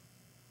face,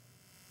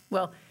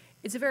 well,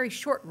 it's a very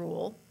short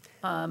rule,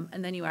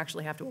 and then you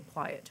actually have to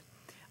apply it.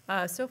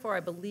 So far, I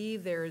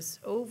believe there's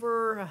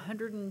over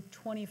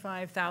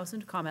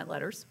 125,000 comment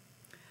letters.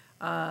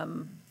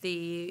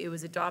 It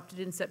was adopted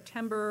in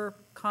September.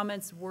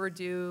 Comments were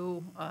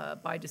due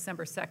by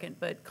December 2nd,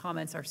 but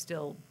comments are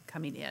still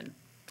coming in.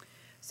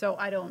 So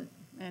I don't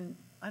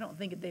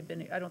think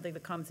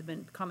the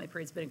comment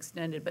period's been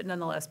extended, but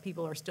nonetheless,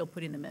 people are still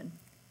putting them in.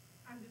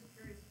 I'm just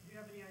curious, do you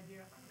have any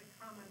idea, are the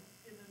comments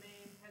in the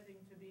main tending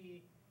to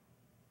be,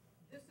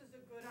 this is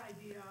a good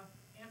idea,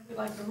 and we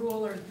like the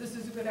rule, or this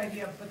is a good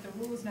idea, but the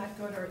rule is not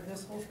good, or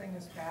this whole thing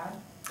is bad?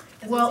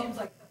 Because Well, it seems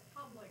like the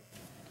public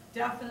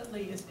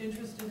definitely is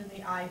interested in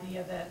the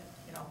idea that,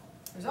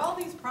 there's all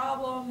these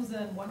problems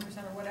and 1%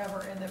 or whatever,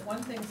 and that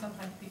one thing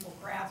sometimes people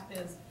grasp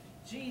is,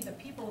 gee, the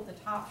people at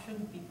the top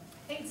shouldn't be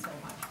paid so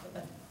much, but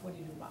then what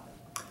do you do about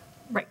it?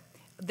 Right.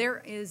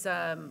 There is,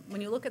 when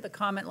you look at the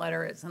comment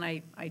letters, and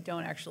I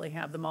don't actually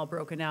have them all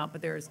broken out,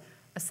 but there's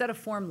a set of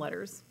form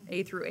letters,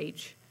 A through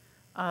H,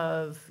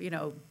 of,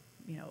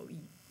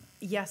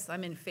 yes,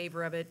 I'm in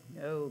favor of it,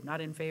 no,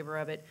 not in favor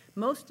of it.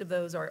 Most of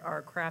those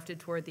are crafted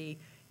toward the,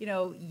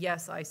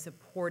 yes, I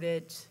support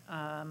it,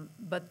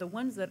 but the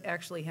ones that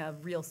actually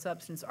have real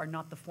substance are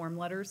not the form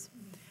letters.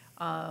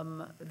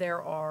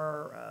 There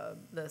are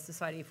the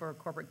Society for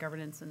Corporate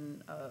Governance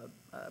and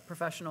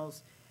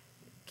Professionals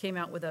came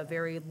out with a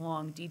very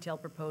long,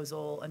 detailed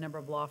proposal. A number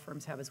of law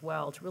firms have as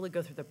well to really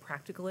go through the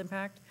practical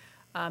impact.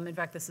 In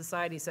fact, the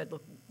society said,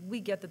 look, we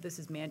get that this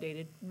is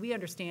mandated. We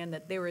understand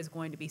that there is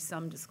going to be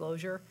some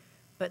disclosure,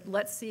 but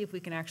let's see if we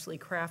can actually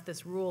craft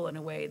this rule in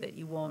a way that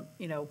you won't,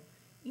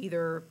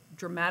 either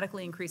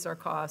dramatically increase our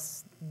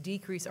costs,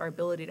 decrease our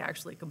ability to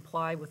actually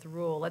comply with the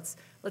rule. Let's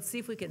see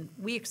if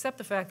we accept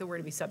the fact that we're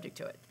going to be subject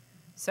to it.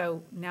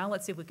 So now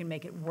let's see if we can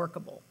make it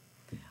workable.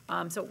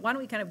 So why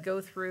don't we kind of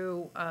go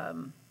through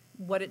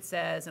what it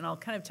says, and I'll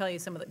kind of tell you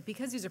some of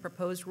because these are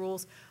proposed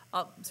rules,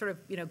 I'll sort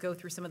of, go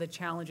through some of the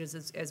challenges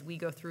as we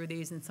go through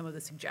these and some of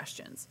the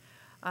suggestions.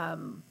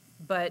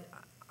 But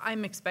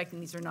I'm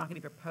expecting these are not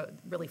going to be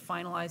really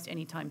finalized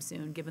anytime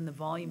soon, given the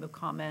volume of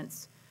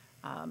comments.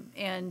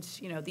 And,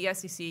 the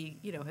SEC,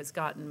 has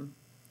gotten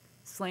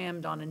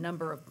slammed on a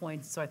number of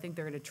points, so I think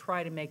they're going to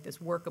try to make this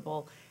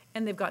workable,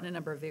 and they've gotten a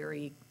number of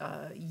very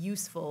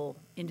useful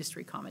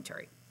industry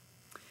commentary.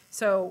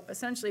 So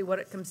essentially what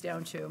it comes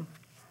down to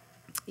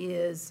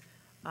is,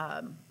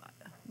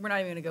 we're not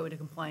even going to go into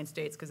compliance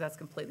dates because that's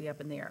completely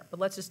up in the air, but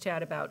let's just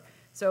chat about,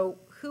 so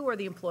who are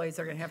the employees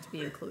that are going to have to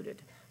be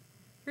included?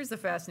 Here's the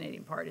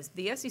fascinating part, is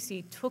the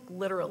SEC took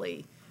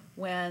literally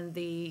when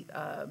the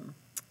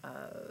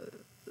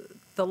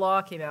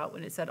law came out,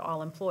 when it said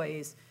all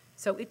employees,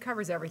 so it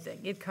covers everything.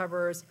 It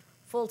covers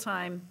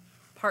full-time,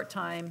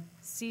 part-time,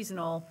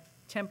 seasonal,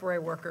 temporary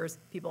workers,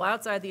 people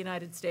outside the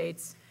United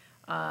States,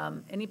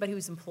 anybody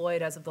who's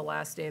employed as of the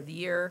last day of the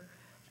year,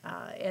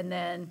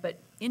 but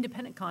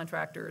independent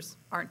contractors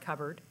aren't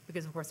covered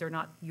because, of course, they're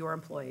not your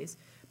employees.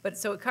 But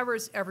so it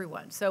covers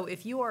everyone. So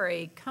if you are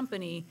a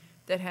company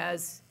that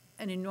has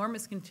an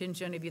enormous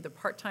contingent of either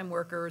part-time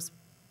workers,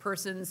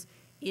 persons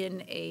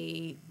in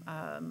a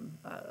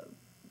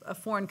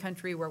foreign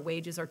country where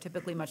wages are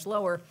typically much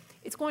lower,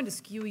 it's going to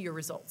skew your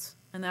results,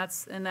 and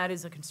that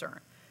is a concern,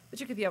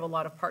 particularly if you have a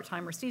lot of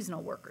part-time or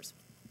seasonal workers.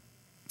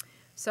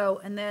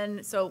 So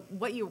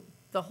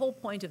the whole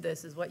point of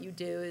this is what you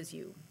do is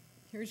you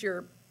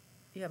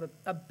have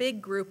a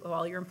big group of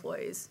all your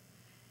employees,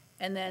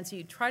 and then so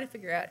you try to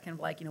figure out kind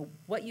of like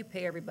what you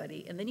pay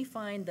everybody, and then you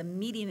find the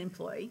median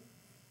employee,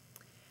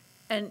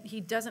 and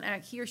he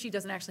or she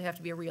doesn't actually have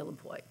to be a real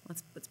employee.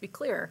 Let's be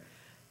clear.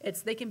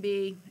 They can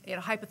be a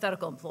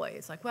hypothetical employee.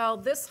 It's like, well,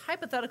 this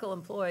hypothetical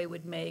employee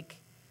would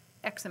make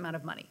X amount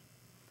of money.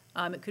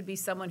 It could be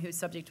someone who's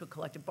subject to a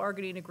collective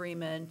bargaining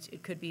agreement.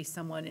 It could be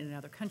someone in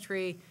another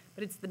country,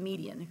 but it's the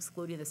median,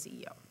 excluding the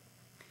CEO.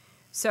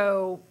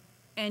 So,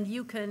 and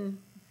you can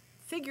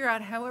figure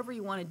out however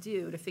you want to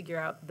do to figure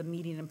out the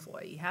median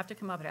employee. You have to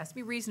come up, it has to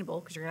be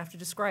reasonable because you're going to have to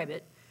describe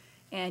it,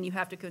 and you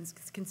have to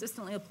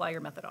consistently apply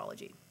your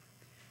methodology.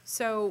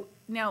 So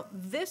now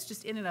this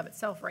just in and of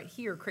itself right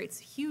here creates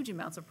huge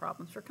amounts of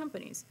problems for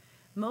companies.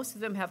 Most of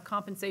them have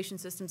compensation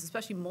systems,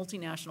 especially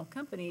multinational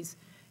companies.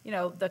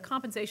 The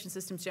compensation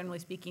systems, generally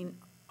speaking,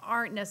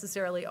 aren't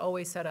necessarily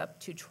always set up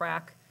to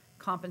track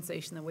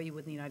compensation the way you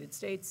would in the United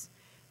States.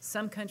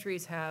 Some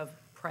countries have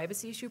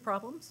privacy issue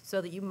problems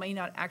so that you may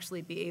not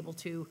actually be able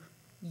to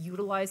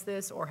utilize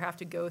this or have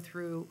to go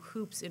through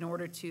hoops in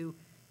order to,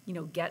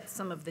 get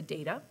some of the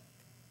data.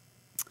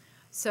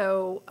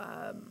 So,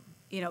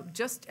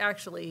 just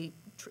actually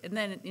and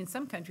then in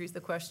some countries,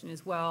 the question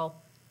is,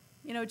 well,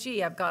 you know,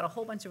 gee, I've got a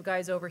whole bunch of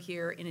guys over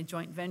here in a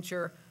joint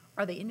venture.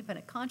 Are they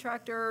independent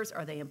contractors?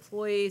 Are they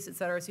employees, et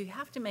cetera? So you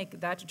have to make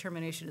that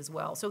determination as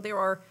well. So there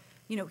are,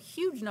 you know,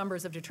 huge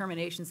numbers of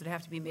determinations that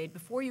have to be made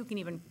before you can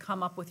even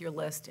come up with your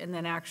list and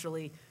then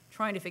actually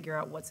trying to figure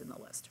out what's in the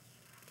list.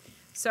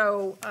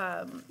 So,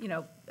 you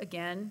know,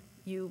 again,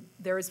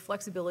 there is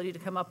flexibility to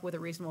come up with a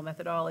reasonable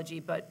methodology,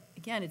 but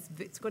again,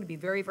 it's going to be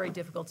very, very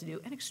difficult to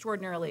do and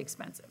extraordinarily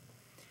expensive.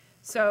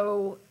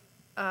 So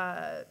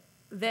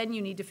then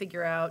you need to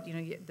figure out, you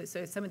know,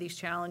 so some of these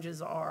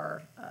challenges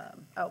are,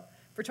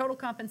 for total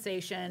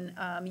compensation,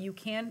 you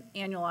can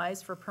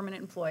annualize for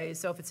permanent employees.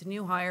 So if it's a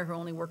new hire who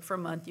only worked for a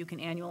month, you can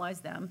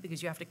annualize them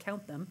because you have to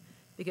count them.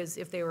 Because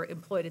if they were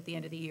employed at the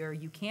end of the year,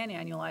 you can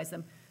annualize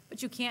them,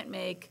 but you can't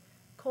make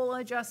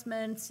COLA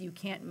adjustments, you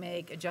can't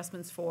make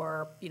adjustments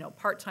for, you know,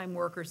 part-time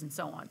workers and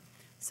so on.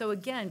 So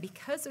again,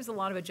 because there's a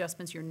lot of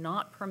adjustments you're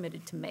not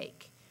permitted to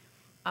make,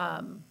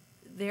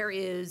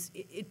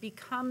 it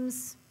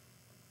becomes,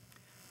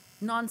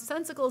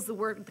 nonsensical is the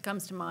word that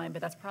comes to mind,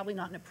 but that's probably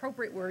not an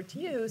appropriate word to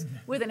use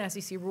with an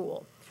SEC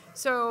rule.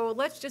 So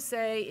let's just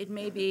say it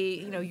may be,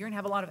 you know, you're going to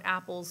have a lot of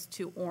apples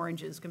to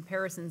oranges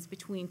comparisons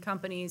between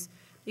companies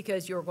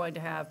because you're going to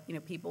have, you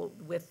know, people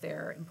with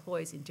their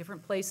employees in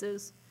different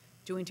places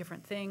doing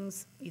different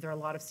things, either a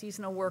lot of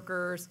seasonal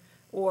workers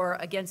or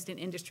against an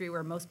industry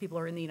where most people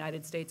are in the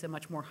United States and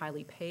much more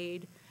highly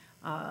paid.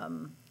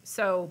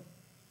 So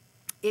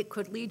it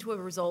could lead to a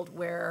result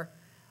where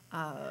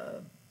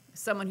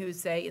someone who's,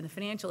 say, in the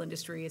financial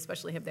industry,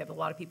 especially if they have a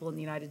lot of people in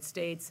the United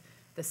States,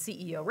 the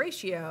CEO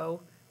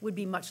ratio would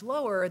be much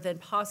lower than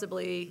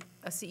possibly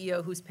a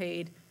CEO who's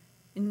paid,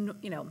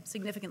 you know,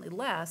 significantly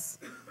less,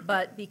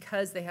 but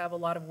because they have a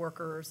lot of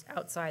workers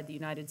outside the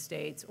United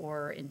States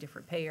or in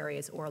different pay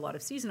areas or a lot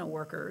of seasonal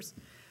workers,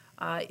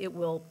 it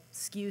will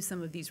skew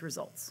some of these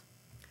results.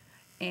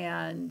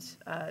 And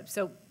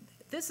so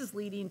this is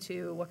leading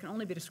to what can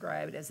only be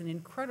described as an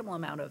incredible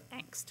amount of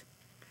angst.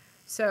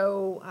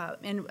 So,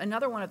 and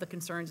another one of the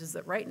concerns is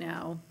that right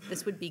now,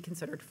 this would be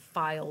considered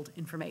filed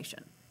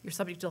information. You're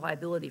subject to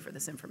liability for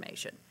this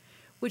information,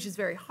 which is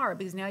very hard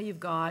because now you've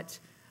got,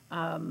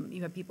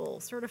 you have people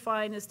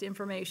certifying this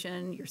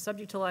information, you're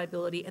subject to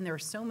liability, and there are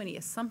so many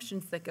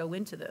assumptions that go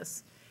into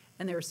this,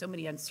 and there are so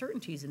many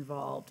uncertainties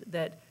involved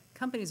that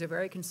companies are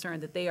very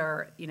concerned that they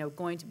are, you know,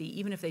 going to be,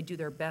 even if they do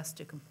their best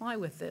to comply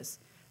with this,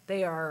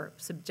 they are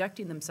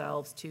subjecting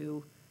themselves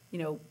to, you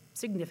know,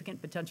 significant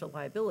potential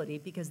liability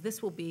because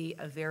this will be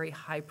a very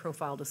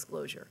high-profile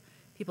disclosure.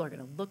 People are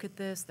going to look at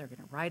this, they're going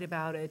to write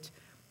about it,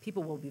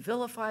 people will be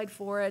vilified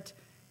for it.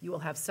 You will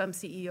have some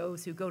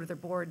CEOs who go to their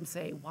board and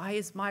say, why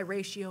is my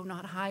ratio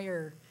not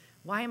higher?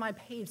 Why am I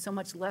paid so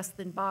much less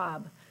than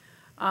Bob?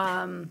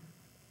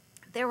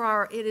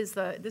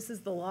 This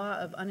is the law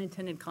of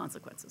unintended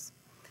consequences.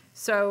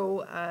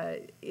 So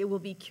it will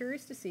be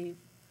curious to see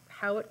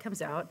how it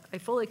comes out. I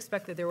fully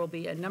expect that there will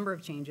be a number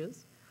of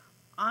changes.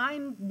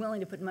 I'm willing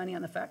to put money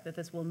on the fact that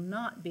this will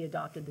not be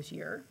adopted this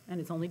year, and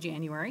it's only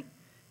January,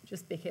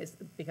 just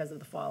because of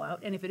the fallout.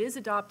 And if it is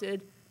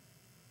adopted,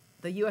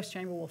 the U.S.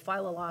 Chamber will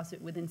file a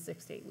lawsuit within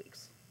 6 to 8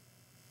 weeks.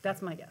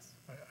 That's my guess.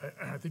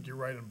 I think you're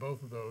right on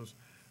both of those.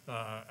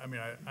 I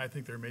mean, I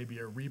think there may be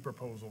a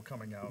reproposal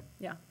coming out.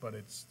 Yeah. But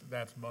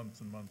that's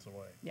months and months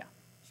away. Yeah.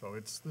 So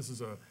this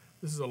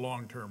is a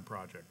long-term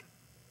project.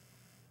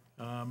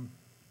 I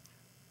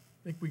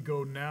think we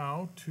go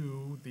now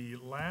to the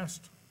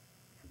last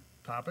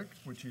topic,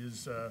 which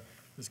is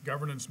this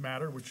governance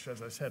matter, which,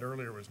 as I said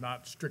earlier, was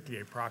not strictly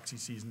a proxy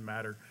season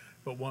matter,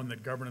 but one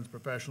that governance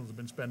professionals have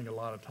been spending a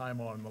lot of time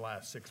on in the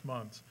last 6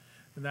 months,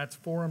 and that's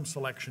forum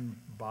selection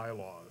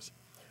bylaws.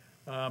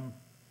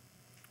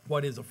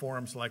 What is a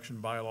forum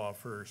selection bylaw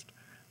first?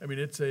 I mean,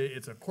 it's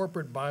a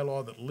corporate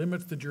bylaw that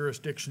limits the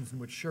jurisdictions in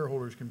which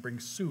shareholders can bring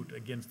suit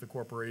against the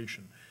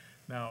corporation.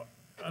 Now,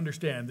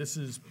 understand, this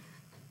is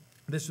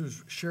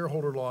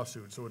shareholder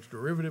lawsuits, so it's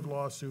derivative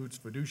lawsuits,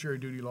 fiduciary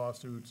duty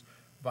lawsuits,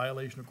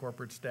 violation of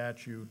corporate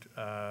statute,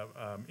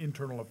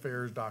 internal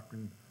affairs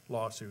doctrine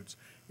lawsuits.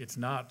 It's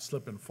not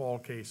slip and fall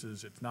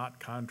cases. It's not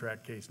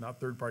contract case, not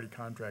third-party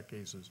contract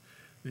cases.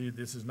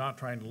 This is not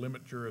trying to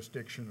limit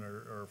jurisdiction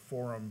or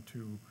forum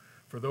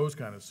for those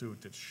kind of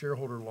suits. It's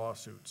shareholder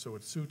lawsuits, so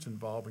it's suits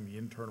involving the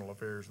internal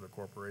affairs of the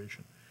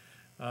corporation.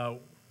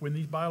 When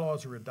these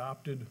bylaws are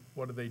adopted,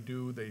 what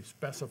do? They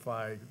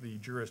specify the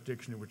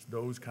jurisdiction in which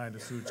those kind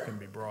of suits can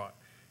be brought.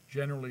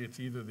 Generally, it's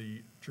either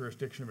the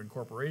jurisdiction of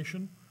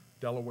incorporation,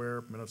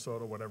 Delaware,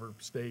 Minnesota, whatever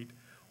state,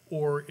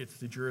 or it's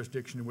the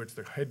jurisdiction in which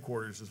the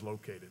headquarters is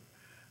located.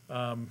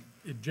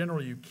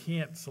 Generally, you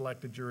can't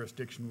select a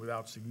jurisdiction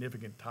without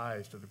significant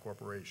ties to the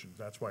corporation.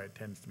 That's why it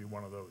tends to be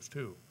one of those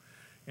too.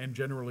 And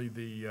generally,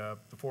 the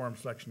forum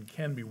selection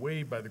can be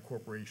waived by the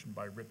corporation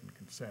by written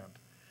consent.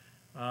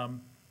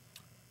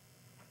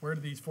 Where do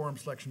these forum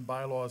selection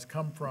bylaws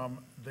come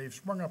from? They've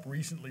sprung up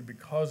recently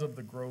because of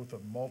the growth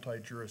of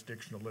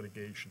multi-jurisdictional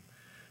litigation.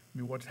 I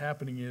mean, what's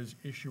happening is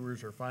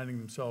issuers are finding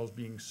themselves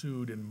being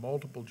sued in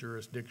multiple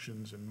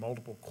jurisdictions and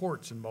multiple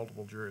courts in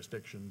multiple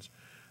jurisdictions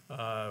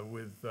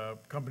with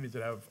companies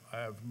that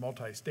have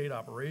multi-state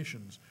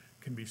operations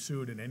can be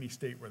sued in any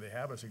state where they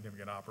have a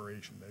significant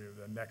operation.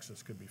 The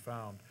nexus could be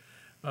found.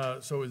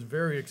 So it's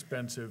very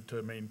expensive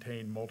to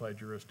maintain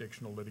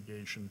multi-jurisdictional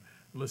litigation.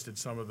 Listed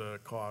some of the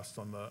costs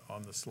on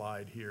the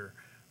slide here.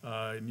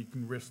 And you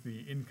can risk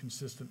the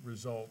inconsistent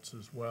results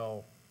as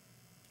well,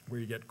 where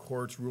you get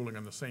courts ruling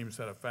on the same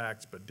set of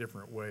facts but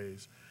different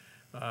ways.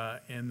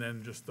 And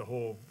then just the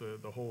whole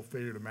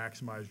failure to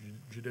maximize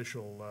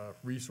judicial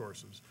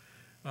resources.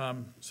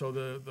 So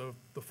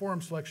the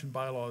forum selection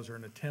bylaws are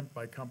an attempt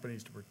by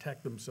companies to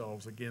protect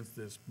themselves against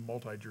this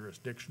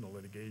multi-jurisdictional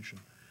litigation.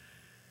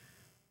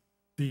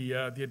 The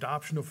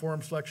adoption of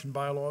forum selection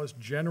bylaws,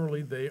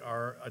 generally they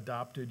are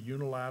adopted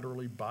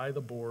unilaterally by the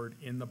board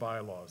in the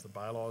bylaws. The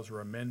bylaws are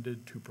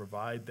amended to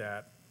provide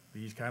that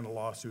these kind of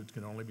lawsuits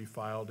can only be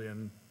filed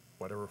in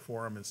whatever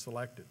forum is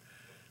selected.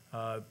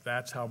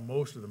 That's how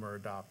most of them are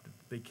adopted.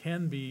 They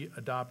can be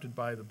adopted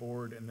by the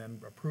board and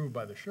then approved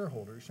by the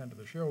shareholders, sent to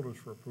the shareholders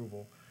for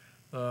approval.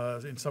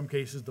 In some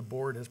cases, the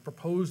board has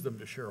proposed them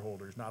to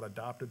shareholders, not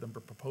adopted them,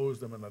 but proposed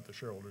them and let the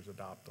shareholders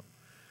adopt them.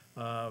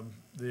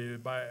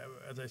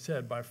 As I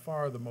said, by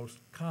far the most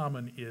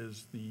common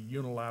is the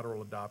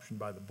unilateral adoption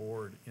by the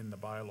board in the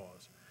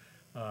bylaws.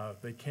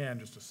 They can,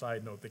 just a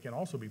side note, they can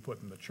also be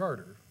put in the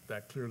charter.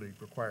 That clearly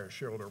requires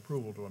shareholder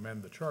approval to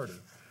amend the charter.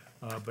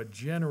 But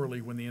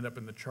generally, when they end up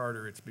in the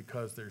charter, it's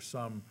because there's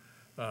some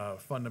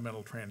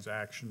fundamental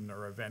transaction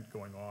or event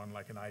going on,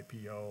 like an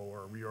IPO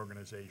or a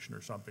reorganization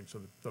or something, so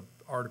that the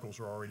articles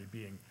are already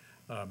being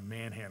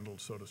manhandled,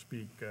 so to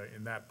speak,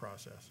 in that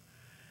process.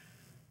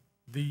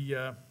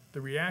 The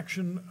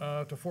reaction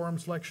to forum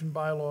selection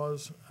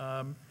bylaws,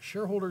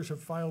 shareholders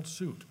have filed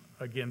suit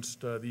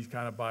against these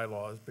kind of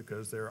bylaws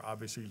because they're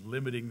obviously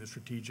limiting the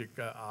strategic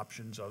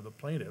options of the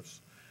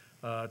plaintiffs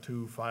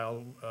to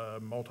file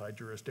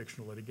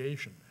multi-jurisdictional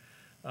litigation.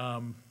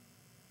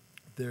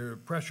 Their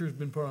pressure has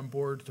been put on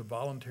boards to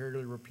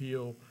voluntarily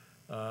repeal,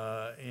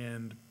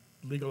 and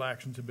legal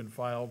actions have been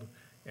filed.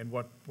 And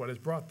what has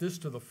brought this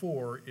to the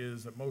fore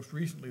is that most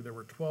recently there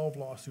were 12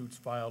 lawsuits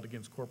filed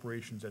against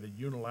corporations that had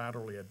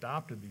unilaterally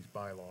adopted these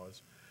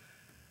bylaws.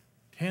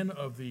 10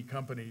 of the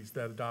companies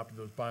that adopted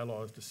those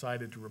bylaws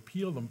decided to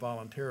repeal them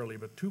voluntarily,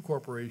 but 2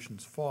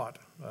 corporations fought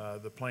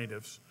the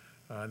plaintiffs,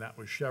 and that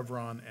was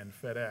Chevron and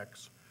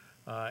FedEx.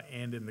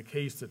 And in the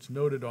case that's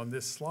noted on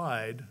this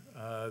slide,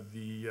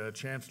 the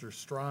Chancellor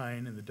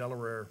Strine in the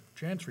Delaware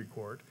Chancery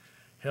Court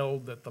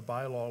held that the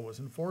bylaw was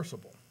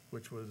enforceable,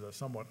 which was a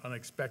somewhat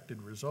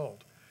unexpected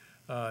result.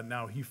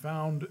 Now, he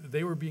found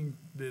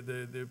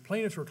the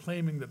plaintiffs were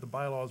claiming that the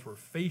bylaws were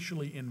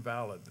facially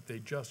invalid, that they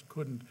just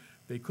couldn't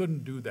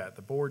do that.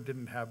 The board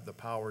didn't have the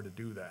power to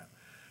do that.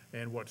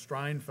 And what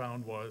Strine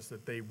found was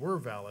that they were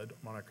valid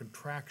on a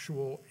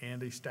contractual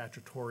and a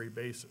statutory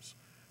basis.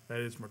 That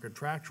is, from a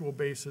contractual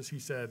basis, he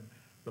said,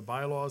 the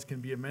bylaws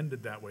can be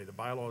amended that way. The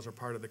bylaws are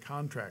part of the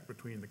contract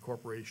between the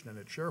corporation and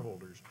its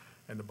shareholders,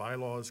 and the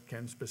bylaws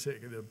can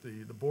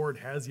the board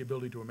has the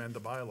ability to amend the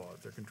bylaws.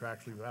 They're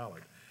contractually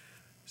valid.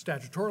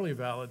 Statutorily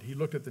valid, he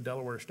looked at the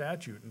Delaware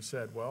statute and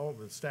said, well,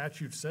 the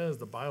statute says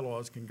the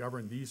bylaws can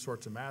govern these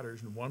sorts of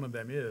matters, and one of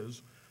them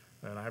is,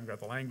 and I haven't got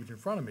the language in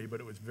front of me,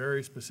 but it was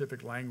very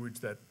specific language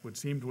that would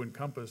seem to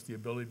encompass the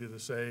ability to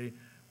say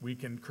we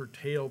can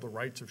curtail the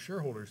rights of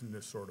shareholders in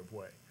this sort of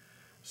way.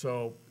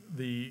 So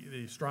the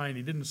Strine,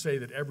 he didn't say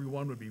that every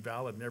one would be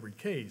valid in every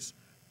case,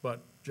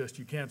 but just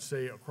you can't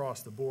say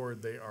across the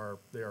board they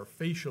are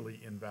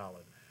facially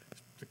invalid.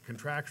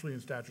 Contractually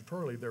and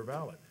statutorily, they're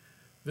valid.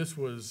 This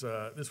was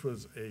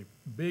a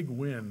big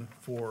win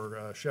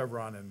for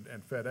Chevron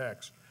and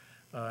FedEx.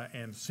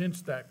 And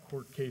since that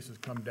court case has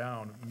come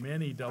down,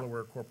 many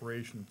Delaware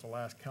corporations, the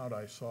last count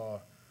I saw,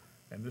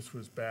 and this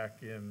was back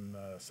in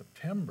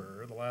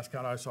September, the last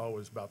count I saw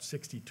was about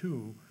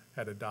 62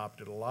 had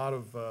adopted. A lot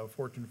of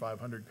Fortune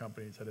 500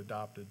 companies had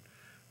adopted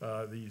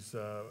these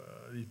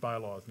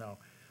bylaws. Now,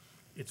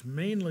 it's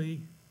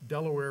mainly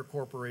Delaware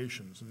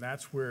corporations, and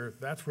that's where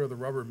the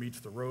rubber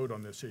meets the road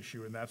on this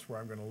issue, and that's where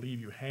I'm going to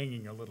leave you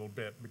hanging a little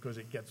bit because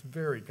it gets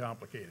very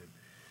complicated.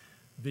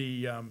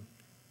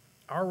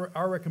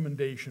 Our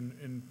recommendation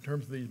in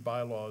terms of these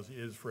bylaws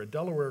is for a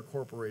Delaware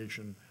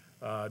corporation,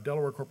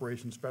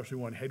 especially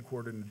one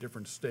headquartered in a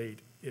different state,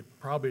 it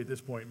probably at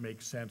this point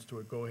makes sense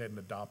to go ahead and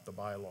adopt the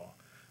bylaw.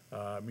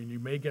 I mean, you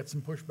may get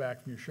some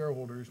pushback from your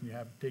shareholders, and you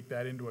have to take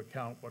that into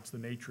account. What's the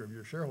nature of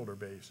your shareholder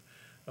base?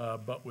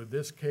 But with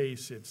this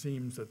case, it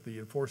seems that the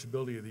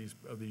enforceability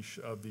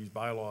of these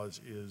bylaws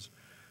is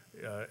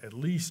at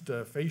least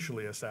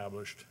facially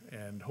established,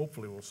 and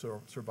hopefully will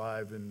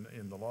survive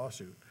in the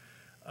lawsuit.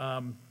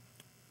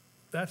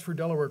 That's for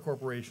Delaware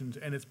corporations,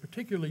 and it's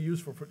particularly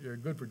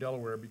good for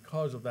Delaware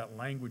because of that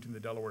language in the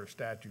Delaware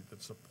statute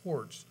that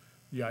supports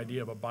the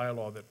idea of a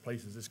bylaw that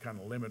places this kind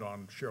of limit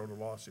on shareholder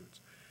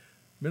lawsuits.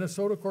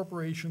 Minnesota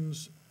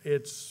corporations,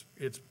 it's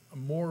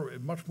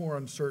much more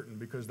uncertain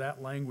because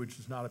that language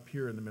does not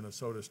appear in the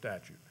Minnesota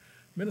statute.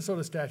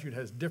 Minnesota statute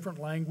has different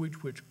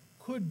language which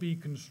could be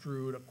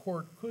construed, a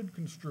court could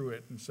construe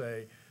it and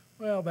say,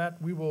 well,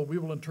 that, we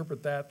will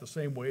interpret that the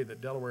same way that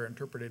Delaware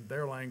interpreted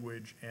their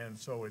language, and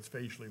so it's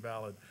facially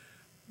valid.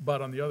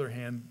 But on the other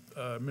hand,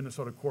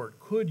 Minnesota court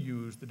could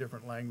use the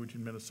different language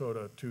in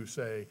Minnesota to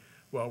say,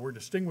 well, we're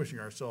distinguishing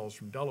ourselves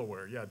from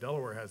Delaware. Yeah,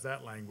 Delaware has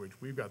that language,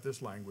 we've got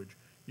this language,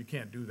 you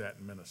can't do that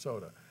in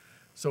Minnesota.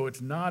 So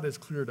it's not as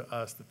clear to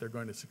us that they're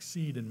going to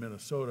succeed in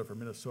Minnesota for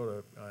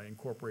Minnesota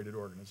incorporated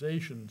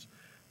organizations.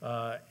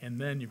 And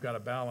then you've got to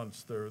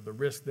balance the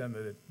risk then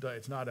that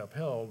it's not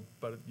upheld,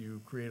 but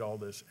you create all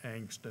this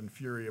angst and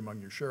fury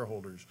among your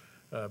shareholders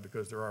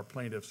because there are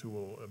plaintiffs who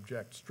will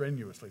object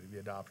strenuously to the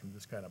adoption of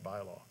this kind of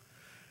bylaw.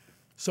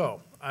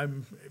 So I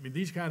mean,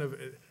 these kind of,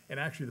 and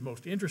actually the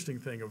most interesting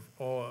thing of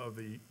all of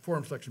the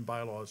forum selection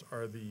bylaws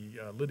are the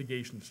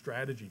litigation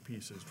strategy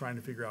pieces, trying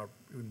to figure out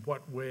in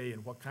what way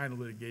and what kind of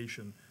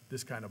litigation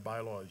this kind of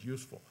bylaw is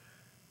useful.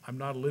 I'm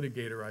not a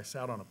litigator. I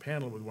sat on a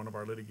panel with one of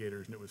our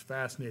litigators, and it was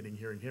fascinating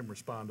hearing him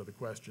respond to the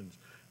questions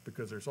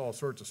because there's all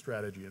sorts of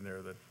strategy in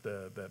there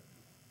that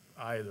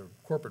I, as a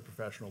corporate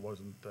professional,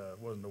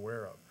 wasn't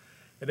aware of.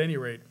 At any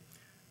rate,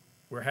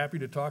 we're happy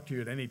to talk to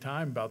you at any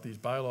time about these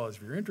bylaws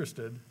if you're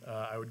interested.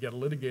 I would get a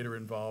litigator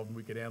involved, and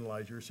we could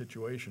analyze your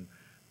situation.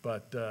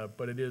 But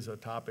it is a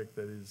topic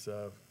that is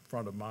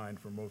front of mind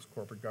for most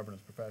corporate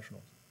governance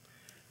professionals.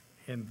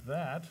 And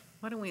that.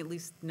 Why don't we at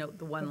least note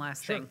the one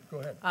last Sure, thing? go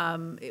ahead.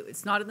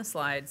 It's not in the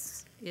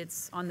slides.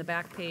 It's on the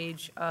back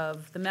page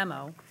of the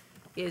memo,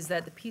 is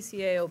that the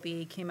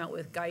PCAOB came out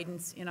with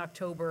guidance in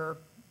October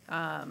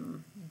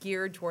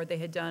geared toward, they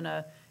had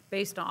done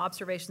based on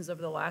observations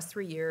over the last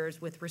 3 years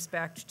with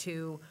respect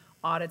to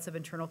audits of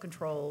internal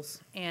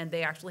controls, and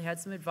they actually had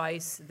some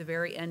advice at the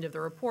very end of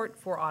the report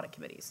for audit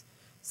committees.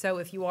 So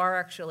if you are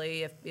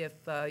actually, if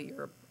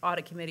your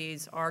audit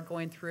committees are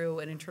going through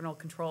an internal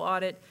control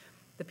audit,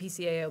 the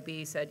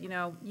PCAOB said, you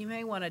know, you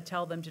may want to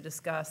tell them to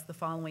discuss the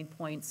following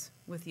points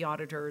with the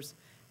auditors,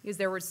 because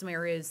there were some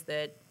areas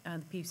that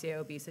the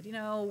PCAOB said, you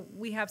know,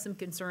 we have some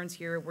concerns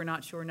here. We're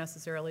not sure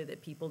necessarily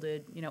that people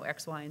did, you know,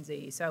 X, Y, and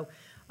Z. So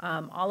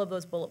all of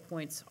those bullet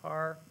points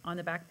are on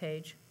the back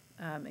page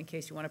in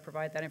case you want to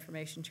provide that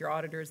information to your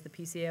auditors. The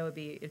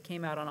PCAOB, it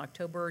came out on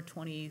October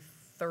 23rd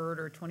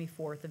or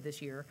 24th of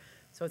this year.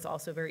 So it's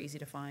also very easy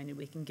to find, and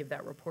we can give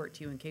that report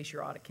to you in case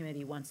your audit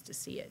committee wants to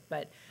see it.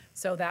 But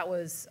so that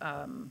was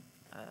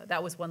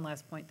one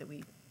last point that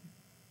we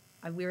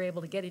were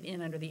able to get it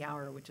in under the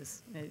hour, which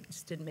is, it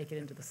just didn't make it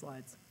into the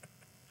slides.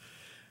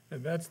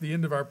 And that's the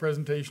end of our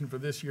presentation for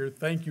this year.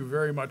 Thank you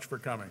very much for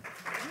coming.